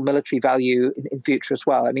potential military value in future as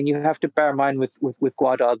well. I mean, you have to bear in mind with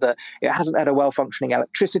Gwadar that it hasn't had a well-functioning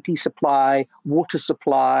electricity supply, water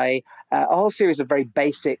supply, a whole series of very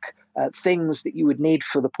basic things that you would need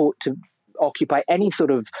for the port to occupy any sort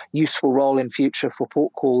of useful role in future for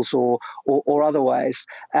port calls or otherwise.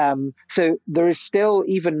 So there is still,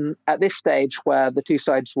 even at this stage where the two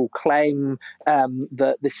sides will claim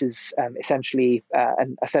that this is essentially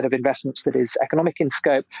a set of investments that is economic in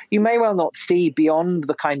scope, you may well not see beyond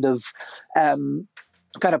the kind of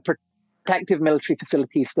protective military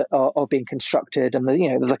facilities that are being constructed, and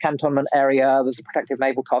there's a cantonment area, there's a protective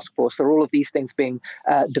naval task force. There are all of these things being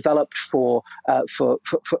developed for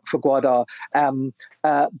Gwadar,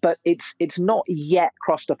 but it's not yet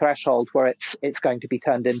crossed a threshold where it's going to be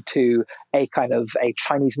turned into a kind of a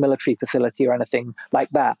Chinese military facility or anything like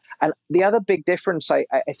that. And the other big difference, I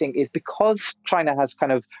think, is because China has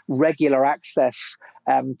kind of regular access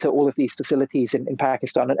to all of these facilities in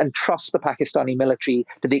Pakistan and trusts the Pakistani military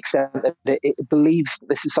to the extent that it believes that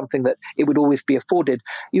this is something that it would always be afforded.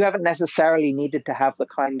 You haven't necessarily needed to have the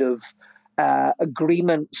kind of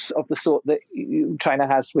agreements of the sort that China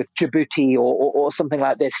has with Djibouti or something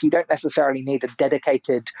like this. You don't necessarily need a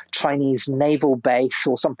dedicated Chinese naval base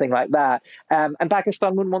or something like that. And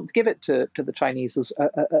Pakistan wouldn't want to give it to the Chinese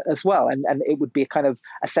as well. And it would be a kind of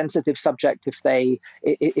a sensitive subject if they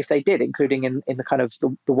did, including in the kind of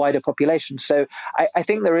the wider population. So I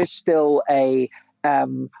think there is still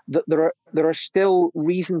there are still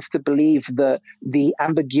reasons to believe that the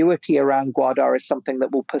ambiguity around Gwadar is something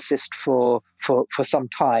that will persist for some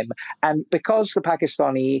time. And because the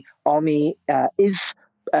Pakistani army is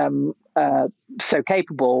so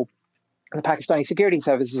capable, the Pakistani security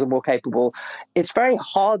services are more capable, it's very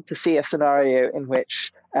hard to see a scenario in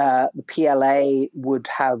which the PLA would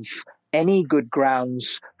have any good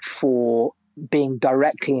grounds for being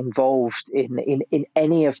directly involved in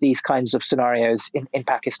any of these kinds of scenarios in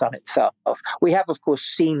Pakistan itself. We have, of course,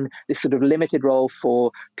 seen this sort of limited role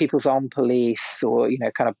for People's Armed Police, or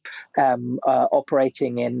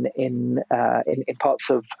operating in parts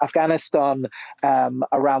of Afghanistan,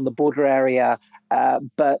 around the border area.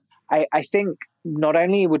 But I think not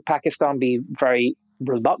only would Pakistan be very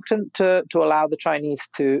reluctant to allow the Chinese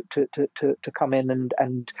to come in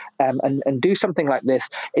and do something like this,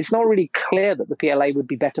 it's not really clear that the PLA would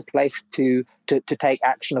be better placed to take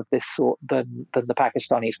action of this sort than the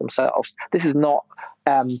Pakistanis themselves. This is not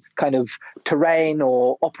kind of terrain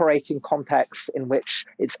or operating context in which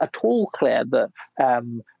it's at all clear that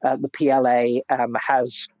the PLA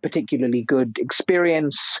has particularly good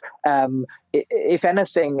experience. If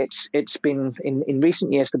anything, it's been in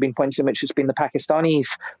recent years, there have been points in which it's been the Pakistanis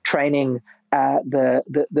training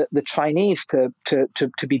the Chinese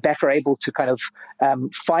to be better able to kind of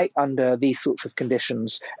fight under these sorts of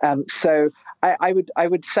conditions. So I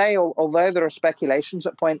would say, although there are speculations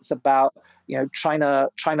at points about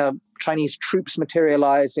Chinese troops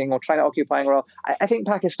materializing or China occupying a role, I think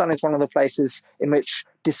Pakistan is one of the places in which,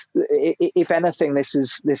 if anything, this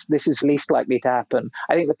is least likely to happen.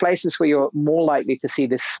 I think the places where you're more likely to see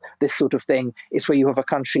this sort of thing is where you have a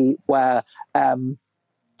country where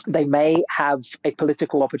they may have a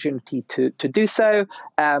political opportunity to do so,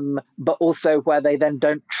 but also where they then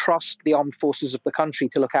don't trust the armed forces of the country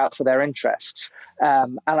to look out for their interests.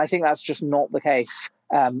 And I think that's just not the case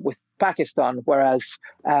with Pakistan, whereas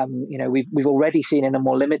we've already seen in a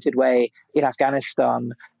more limited way in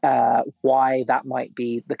Afghanistan why that might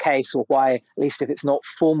be the case, or why, at least if it's not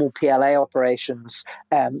formal PLA operations,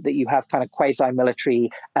 that you have kind of quasi-military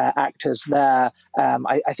actors there.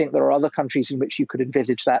 I think there are other countries in which you could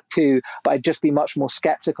envisage that too, but I'd just be much more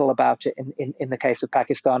skeptical about it in the case of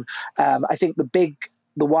Pakistan. I think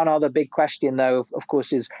the one other big question, though, of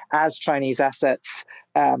course, is as Chinese assets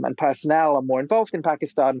and personnel are more involved in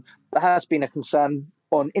Pakistan, there has been a concern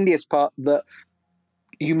on India's part that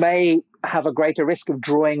you may have a greater risk of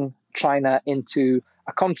drawing China into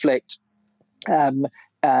a conflict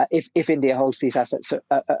if India holds these assets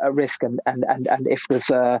at risk, and if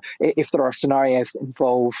there are scenarios that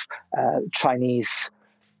involve Chinese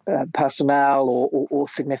personnel or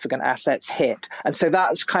significant assets hit. And so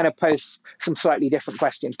that's kind of poses some slightly different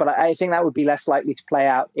questions. But I think that would be less likely to play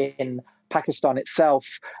out in Pakistan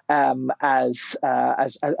itself as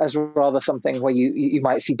rather something where you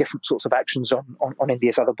might see different sorts of actions on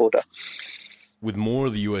India's other border. With more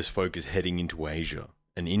of the US focus heading into Asia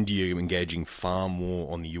and India engaging far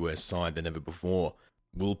more on the US side than ever before,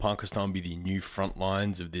 will Pakistan be the new front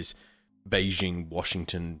lines of this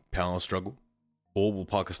Beijing-Washington power struggle? Or will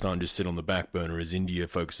Pakistan just sit on the back burner as India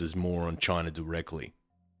focuses more on China directly?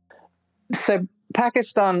 So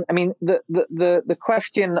Pakistan, I mean, the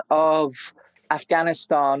question of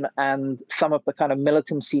Afghanistan and some of the kind of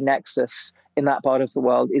militancy nexus in that part of the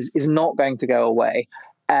world is not going to go away.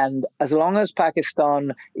 And as long as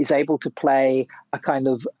Pakistan is able to play a kind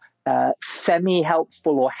of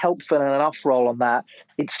semi-helpful or helpful enough role on that,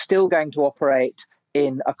 it's still going to operate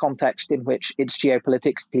in a context in which it's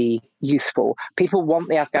geopolitically useful. People want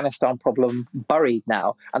the Afghanistan problem buried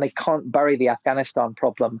now, and they can't bury the Afghanistan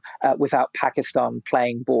problem without Pakistan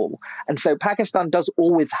playing ball. And so Pakistan does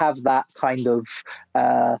always have that kind of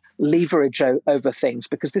leverage over things,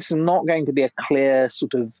 because this is not going to be a clear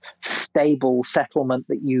sort of stable settlement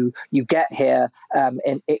that you get here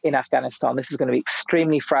in Afghanistan. This is going to be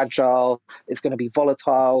extremely fragile, it's going to be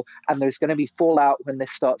volatile, and there's going to be fallout when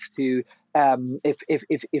this starts to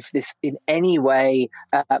if this in any way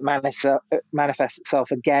manifests itself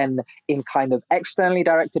again in kind of externally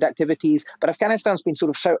directed activities. But Afghanistan's been sort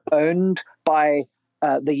of so owned by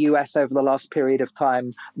the US over the last period of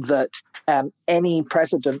time that any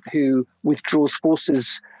president who withdraws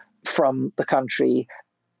forces from the country,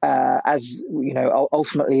 as you know,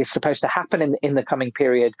 ultimately is supposed to happen in the coming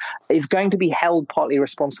period, is going to be held partly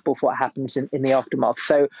responsible for what happens in the aftermath.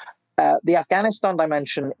 So the Afghanistan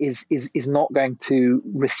dimension is not going to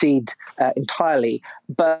recede entirely,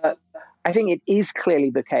 but I think it is clearly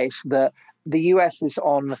the case that the US is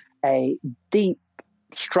on a deep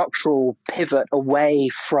structural pivot away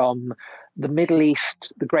from the Middle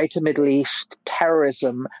East, the greater Middle East,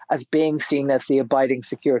 terrorism as being seen as the abiding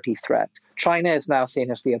security threat. China is now seen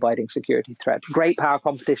as the abiding security threat. Great power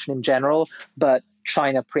competition in general, but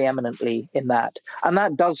China preeminently in that. And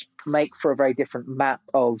that does make for a very different map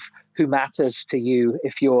of who matters to you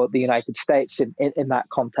if you're the United States in that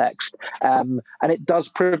context. And it does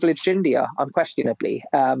privilege India, unquestionably.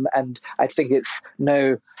 And I think it's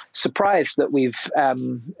no surprise that we've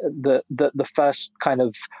the first kind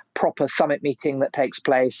of proper summit meeting that takes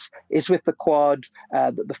place is with the Quad,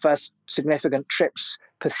 that the first significant trips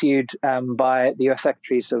pursued by the US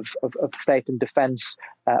Secretaries of State and Defense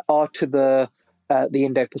are to the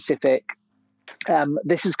Indo-Pacific.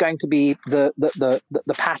 This is going to be the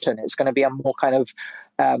pattern. It's going to be a more kind of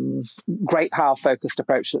great power focused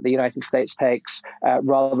approach that the United States takes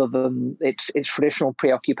rather than its traditional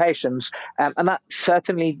preoccupations. And that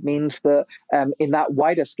certainly means that in that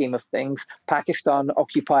wider scheme of things, Pakistan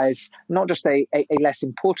occupies not just a less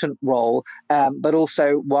important role, but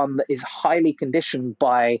also one that is highly conditioned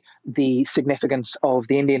by the significance of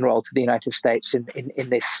the Indian role to the United States in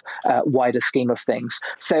this wider scheme of things.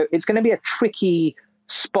 So it's going to be a tricky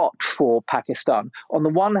spot for Pakistan. On the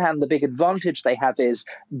one hand, the big advantage they have is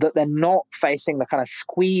that they're not facing the kind of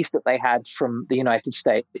squeeze that they had from the United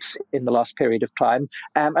States in the last period of time,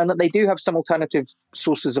 and that they do have some alternative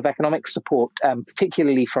sources of economic support,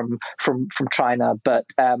 particularly from China, but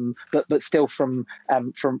still from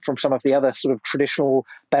some of the other sort of traditional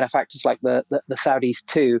benefactors like the Saudis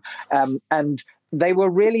too, and they were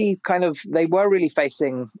really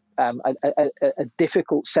facing a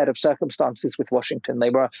difficult set of circumstances with Washington.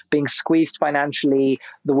 They were being squeezed financially.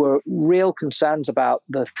 There were real concerns about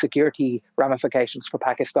the security ramifications for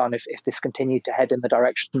Pakistan if this continued to head in the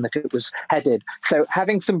direction that it was headed. So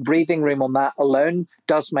having some breathing room on that alone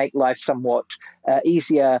does make life somewhat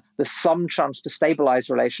easier. There's some chance to stabilize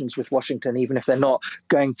relations with Washington, even if they're not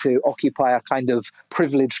going to occupy a kind of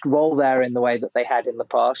privileged role there in the way that they had in the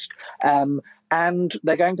past. And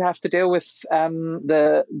they're going to have to deal with and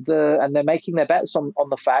they're making their bets on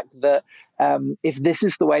the fact that if this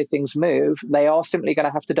is the way things move, they are simply going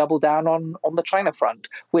to have to double down on the China front,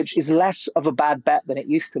 which is less of a bad bet than it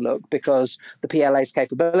used to look because the PLA's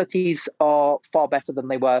capabilities are far better than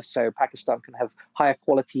they were. So Pakistan can have higher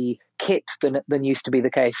quality kit than used to be the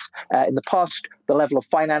case in the past. The level of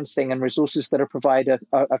financing and resources that are provided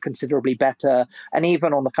are considerably better. And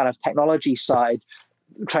even on the kind of technology side,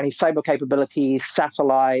 Chinese cyber capabilities,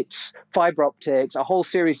 satellites, fiber optics, a whole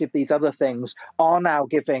series of these other things are now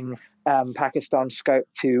giving Pakistan scope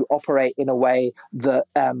to operate in a way that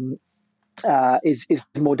is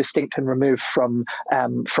more distinct and removed from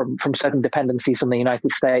certain dependencies on the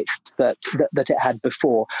United States that it had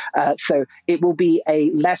before. So it will be a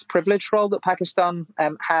less privileged role that Pakistan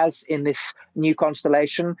has in this new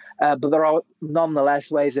constellation, but there are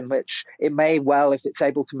nonetheless ways in which it may well, if it's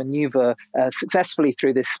able to maneuver successfully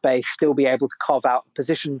through this space, still be able to carve out a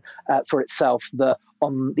position for itself that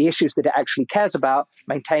on the issues that it actually cares about,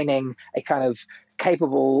 maintaining a kind of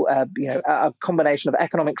capable, a combination of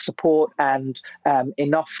economic support and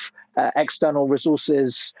enough external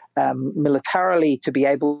resources militarily to be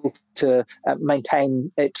able to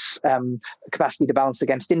maintain its capacity to balance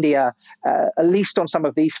against India. At least on some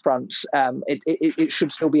of these fronts, it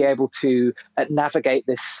should still be able to navigate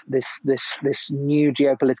this new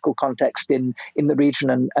geopolitical context in the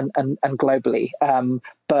region and globally.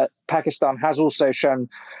 But Pakistan has also shown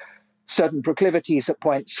certain proclivities at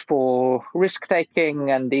points for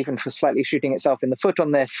risk-taking and even for slightly shooting itself in the foot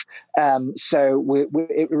on this. So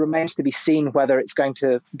it remains to be seen whether it's going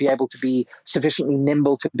to be able to be sufficiently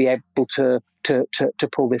nimble to be able to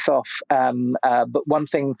pull this off. But one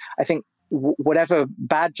thing, I think, whatever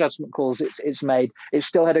bad judgment calls it's made, it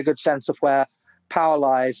still had a good sense of where power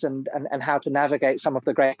lies and how to navigate some of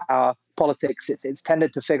the great power politics. It's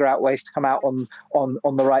tended to figure out ways to come out on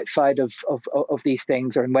the right side of these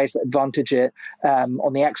things, or in ways that advantage it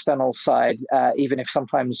on the external side, even if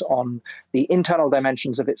sometimes on the internal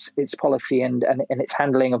dimensions of its policy and its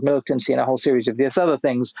handling of militancy and a whole series of these other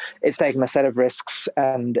things, it's taken a set of risks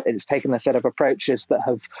and it's taken a set of approaches that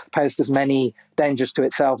have posed as many dangers to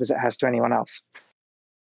itself as it has to anyone else.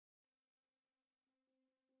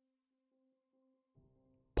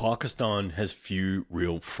 Pakistan has few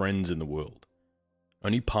real friends in the world,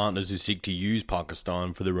 only partners who seek to use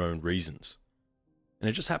Pakistan for their own reasons. And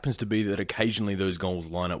it just happens to be that occasionally those goals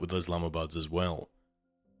line up with Islamabad's as well.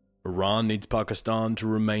 Iran needs Pakistan to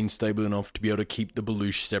remain stable enough to be able to keep the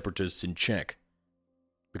Baluch separatists in check.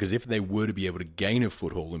 Because if they were to be able to gain a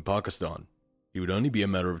foothold in Pakistan, it would only be a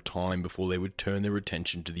matter of time before they would turn their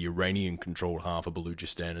attention to the Iranian-controlled half of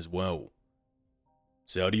Baluchistan as well.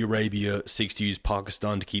 Saudi Arabia seeks to use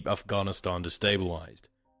Pakistan to keep Afghanistan destabilized,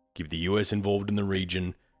 keep the US involved in the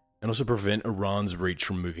region, and also prevent Iran's reach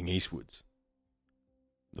from moving eastwards.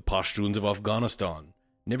 The Pashtuns of Afghanistan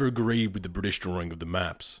never agreed with the British drawing of the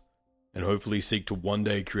maps, and hopefully seek to one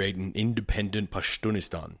day create an independent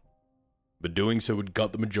Pashtunistan. But doing so would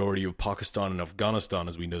gut the majority of Pakistan and Afghanistan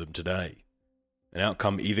as we know them today, an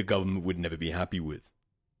outcome either government would never be happy with.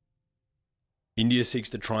 India seeks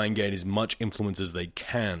to try and gain as much influence as they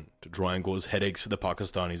can to try and cause headaches for the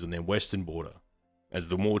Pakistanis on their western border. As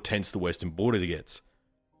the more tense the western border gets,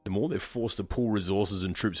 the more they're forced to pull resources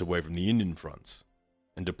and troops away from the Indian fronts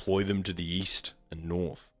and deploy them to the east and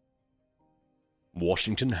north.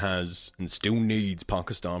 Washington has and still needs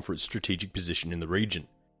Pakistan for its strategic position in the region,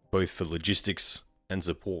 both for logistics and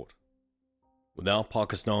support. Without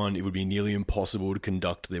Pakistan, it would be nearly impossible to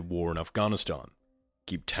conduct their war in Afghanistan,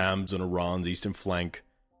 keep tabs on Iran's eastern flank,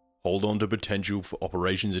 hold on to potential for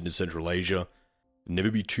operations into Central Asia, and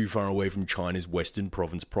never be too far away from China's western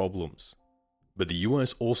province problems. But the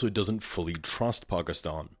US also doesn't fully trust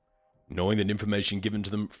Pakistan, knowing that information given to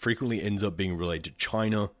them frequently ends up being relayed to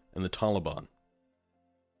China and the Taliban.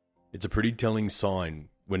 It's a pretty telling sign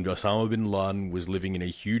when Osama bin Laden was living in a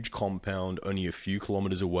huge compound only a few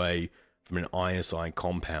kilometers away from an ISI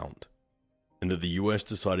compound, and that the US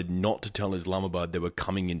decided not to tell Islamabad they were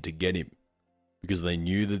coming in to get him, because they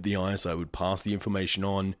knew that the ISI would pass the information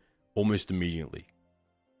on almost immediately.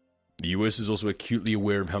 The US is also acutely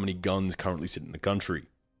aware of how many guns currently sit in the country,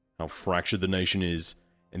 how fractured the nation is,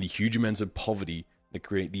 and the huge amounts of poverty that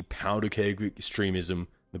create the powder keg extremism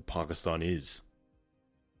that Pakistan is.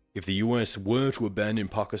 If the US were to abandon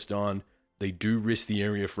Pakistan, they do risk the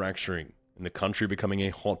area fracturing and the country becoming a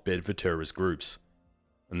hotbed for terrorist groups.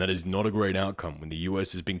 And that is not a great outcome when the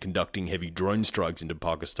US has been conducting heavy drone strikes into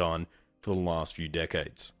Pakistan for the last few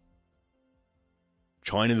decades.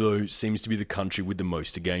 China, though, seems to be the country with the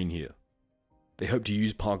most to gain here. They hope to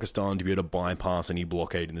use Pakistan to be able to bypass any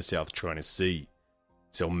blockade in the South China Sea,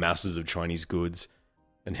 sell masses of Chinese goods,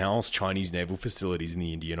 and house Chinese naval facilities in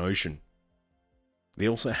the Indian Ocean. They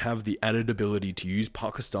also have the added ability to use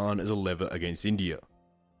Pakistan as a lever against India,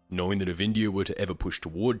 knowing that if India were to ever push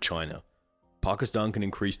toward China, Pakistan can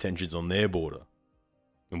increase tensions on their border.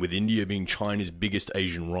 And with India being China's biggest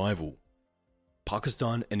Asian rival,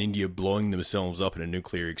 Pakistan and India blowing themselves up in a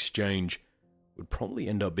nuclear exchange would probably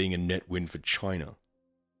end up being a net win for China.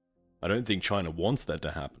 I don't think China wants that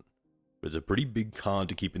to happen, but it's a pretty big card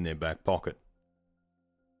to keep in their back pocket.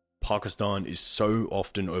 Pakistan is so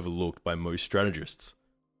often overlooked by most strategists,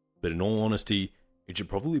 but in all honesty, it should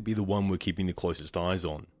probably be the one we're keeping the closest eyes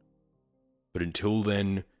on. But until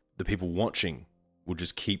then, the people watching will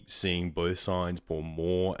just keep seeing both sides pour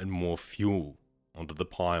more and more fuel onto the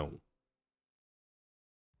pile.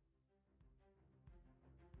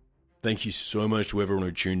 Thank you so much to everyone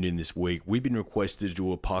who tuned in this week. We've been requested to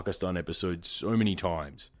do a Pakistan episode so many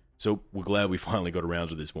times, so we're glad we finally got around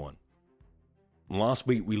to this one. Last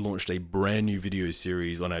week, we launched a brand new video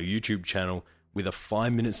series on our YouTube channel with a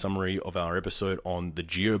 5-minute summary of our episode on the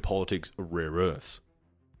geopolitics of rare earths.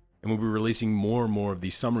 And we'll be releasing more and more of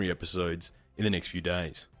these summary episodes in the next few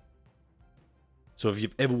days. So if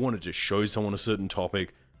you've ever wanted to show someone a certain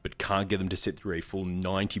topic, but can't get them to sit through a full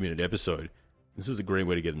 90-minute episode, this is a great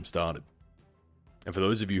way to get them started. And for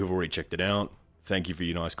those of you who have already checked it out, thank you for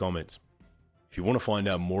your nice comments. If you want to find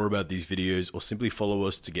out more about these videos or simply follow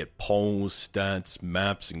us to get polls, stats,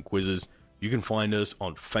 maps, and quizzes, you can find us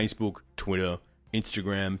on Facebook, Twitter,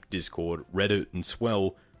 Instagram, Discord, Reddit, and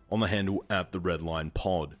Swell on the handle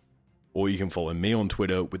 @TheRedLinePod. Or you can follow me on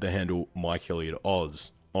Twitter with the handle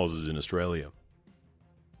MikeElliottOz. Oz is in Australia.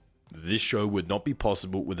 This show would not be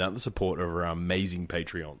possible without the support of our amazing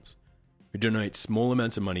Patreons, who donate small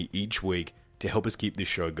amounts of money each week to help us keep this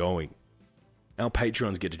show going. Our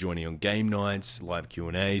Patreons get to join in on game nights, live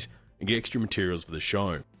Q&As, and get extra materials for the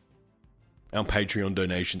show. Our Patreon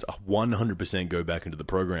donations are 100% go back into the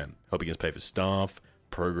program, helping us pay for staff,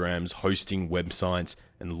 programs, hosting, websites,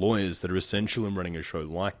 and lawyers that are essential in running a show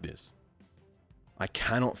like this. I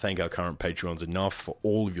cannot thank our current Patreons enough for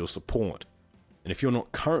all of your support. And if you're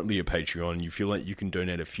not currently a Patreon and you feel like you can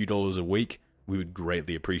donate a few dollars a week, we would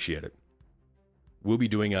greatly appreciate it. We'll be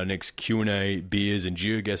doing our next Q&A, beers, and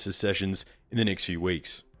GeoGuessr sessions in the next few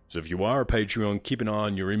weeks. So if you are a Patreon, keep an eye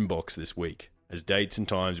on your inbox this week, as dates and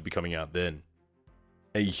times will be coming out then.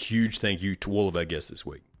 A huge thank you to all of our guests this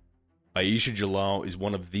week. Ayesha Jalal is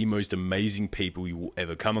one of the most amazing people you will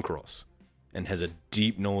ever come across, and has a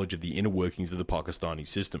deep knowledge of the inner workings of the Pakistani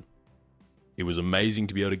system. It was amazing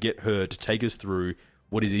to be able to get her to take us through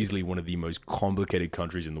what is easily one of the most complicated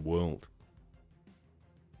countries in the world.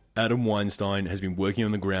 Adam Weinstein has been working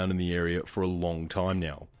on the ground in the area for a long time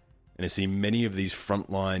now, and has seen many of these front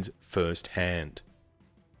lines firsthand.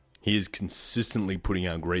 He is consistently putting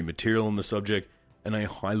out great material on the subject, and I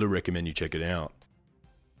highly recommend you check it out.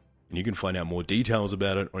 And you can find out more details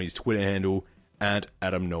about it on his Twitter handle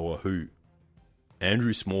 @AdamNoahWho.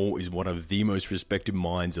 Andrew Small is one of the most respected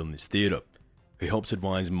minds on this theatre, who helps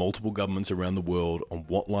advise multiple governments around the world on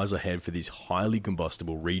what lies ahead for this highly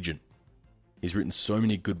combustible region. He's written so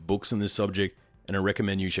many good books on this subject, and I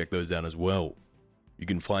recommend you check those out as well. You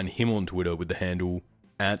can find him on Twitter with the handle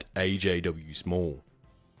 @AJWSmall.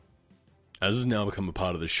 As has now become a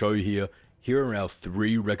part of the show here are our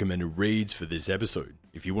 3 recommended reads for this episode,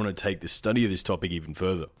 if you want to take the study of this topic even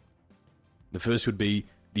further. The first would be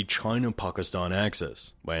The China-Pakistan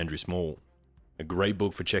Axis by Andrew Small, a great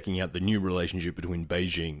book for checking out the new relationship between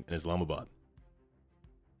Beijing and Islamabad.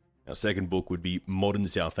 Our second book would be Modern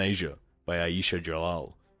South Asia by Aisha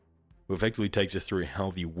Jalal, who effectively takes us through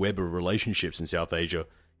how the web of relationships in South Asia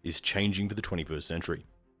is changing for the 21st century.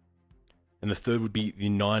 And the third would be The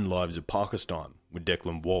 9 Lives of Pakistan with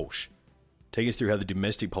Declan Walsh, taking us through how the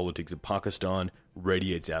domestic politics of Pakistan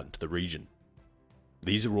radiates out into the region.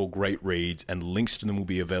 These are all great reads, and links to them will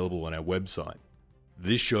be available on our website.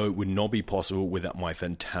 This show would not be possible without my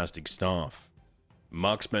fantastic staff.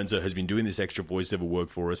 Mark Spencer has been doing this extra voiceover work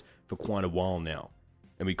for us for quite a while now,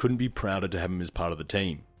 and we couldn't be prouder to have him as part of the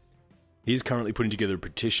team. He is currently putting together a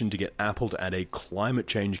petition to get Apple to add a climate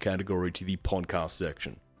change category to the podcast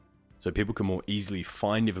section, so people can more easily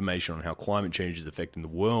find information on how climate change is affecting the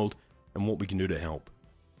world and what we can do to help.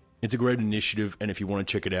 It's a great initiative, and if you want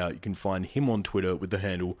to check it out, you can find him on Twitter with the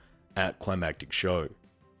handle @ClimacticShow.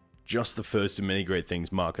 Just the first of many great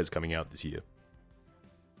things Mark has coming out this year.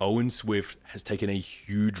 Owen Swift has taken a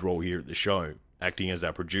huge role here at the show, acting as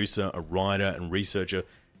our producer, a writer, and researcher,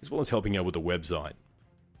 as well as helping out with the website.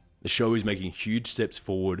 The show is making huge steps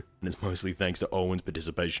forward, and it's mostly thanks to Owen's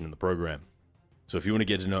participation in the program. So if you want to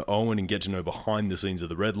get to know Owen and get to know behind the scenes of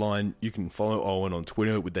the Red Line, you can follow Owen on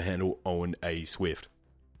Twitter with the handle OwenA.Swift.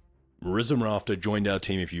 Marissa Rafter joined our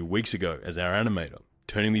team a few weeks ago as our animator,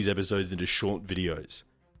 turning these episodes into short videos.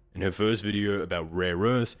 And her first video about rare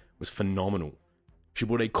earths was phenomenal. She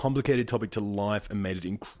brought a complicated topic to life and made it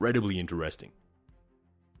incredibly interesting.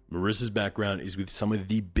 Marissa's background is with some of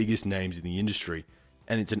the biggest names in the industry,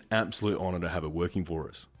 and it's an absolute honor to have her working for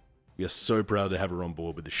us. We are so proud to have her on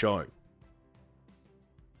board with the show.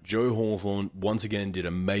 Joe Hawthorne once again did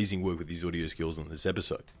amazing work with his audio skills on this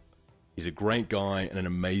episode. He's a great guy and an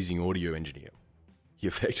amazing audio engineer. He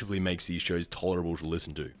effectively makes these shows tolerable to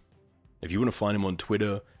listen to. If you want to find him on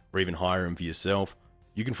Twitter, or even hire him for yourself,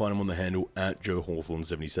 you can find him on the handle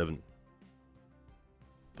 @JoeHawthorne77.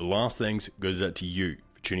 The last thanks goes out to you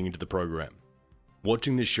for tuning into the program.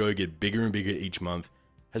 Watching this show get bigger and bigger each month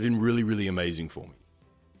has been really, really amazing for me.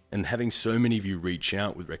 And having so many of you reach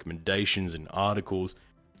out with recommendations and articles,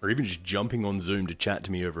 or even just jumping on Zoom to chat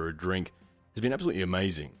to me over a drink, has been absolutely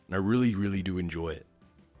amazing, and I really, really do enjoy it.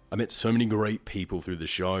 I met so many great people through the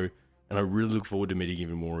show, and I really look forward to meeting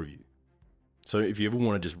even more of you. So if you ever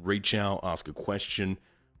want to just reach out, ask a question,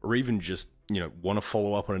 or even just, want to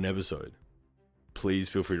follow up on an episode, please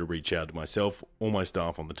feel free to reach out to myself or my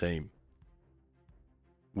staff on the team.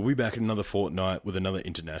 We'll be back in another fortnight with another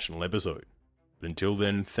international episode. But until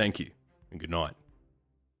then, thank you, and good night.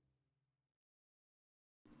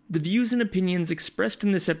 The views and opinions expressed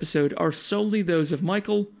in this episode are solely those of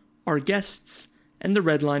Michael, our guests, and the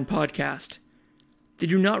Red Line podcast. They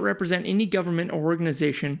do not represent any government or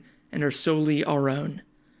organization and are solely our own.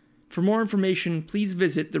 For more information, please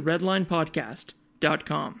visit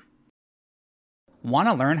theredlinepodcast.com. Want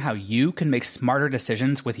to learn how you can make smarter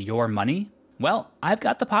decisions with your money? Well, I've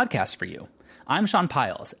got the podcast for you. I'm Sean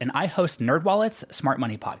Piles, and I host NerdWallet's Smart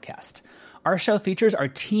Money Podcast. Our show features our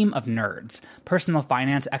team of nerds, personal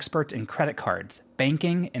finance experts in credit cards,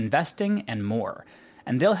 banking, investing, and more.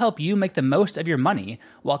 And they'll help you make the most of your money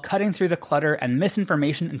while cutting through the clutter and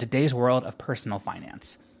misinformation in today's world of personal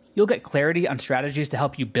finance. You'll get clarity on strategies to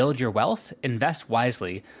help you build your wealth, invest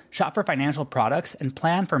wisely, shop for financial products, and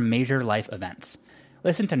plan for major life events.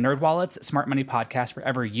 Listen to NerdWallet's Smart Money Podcast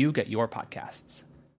wherever you get your podcasts.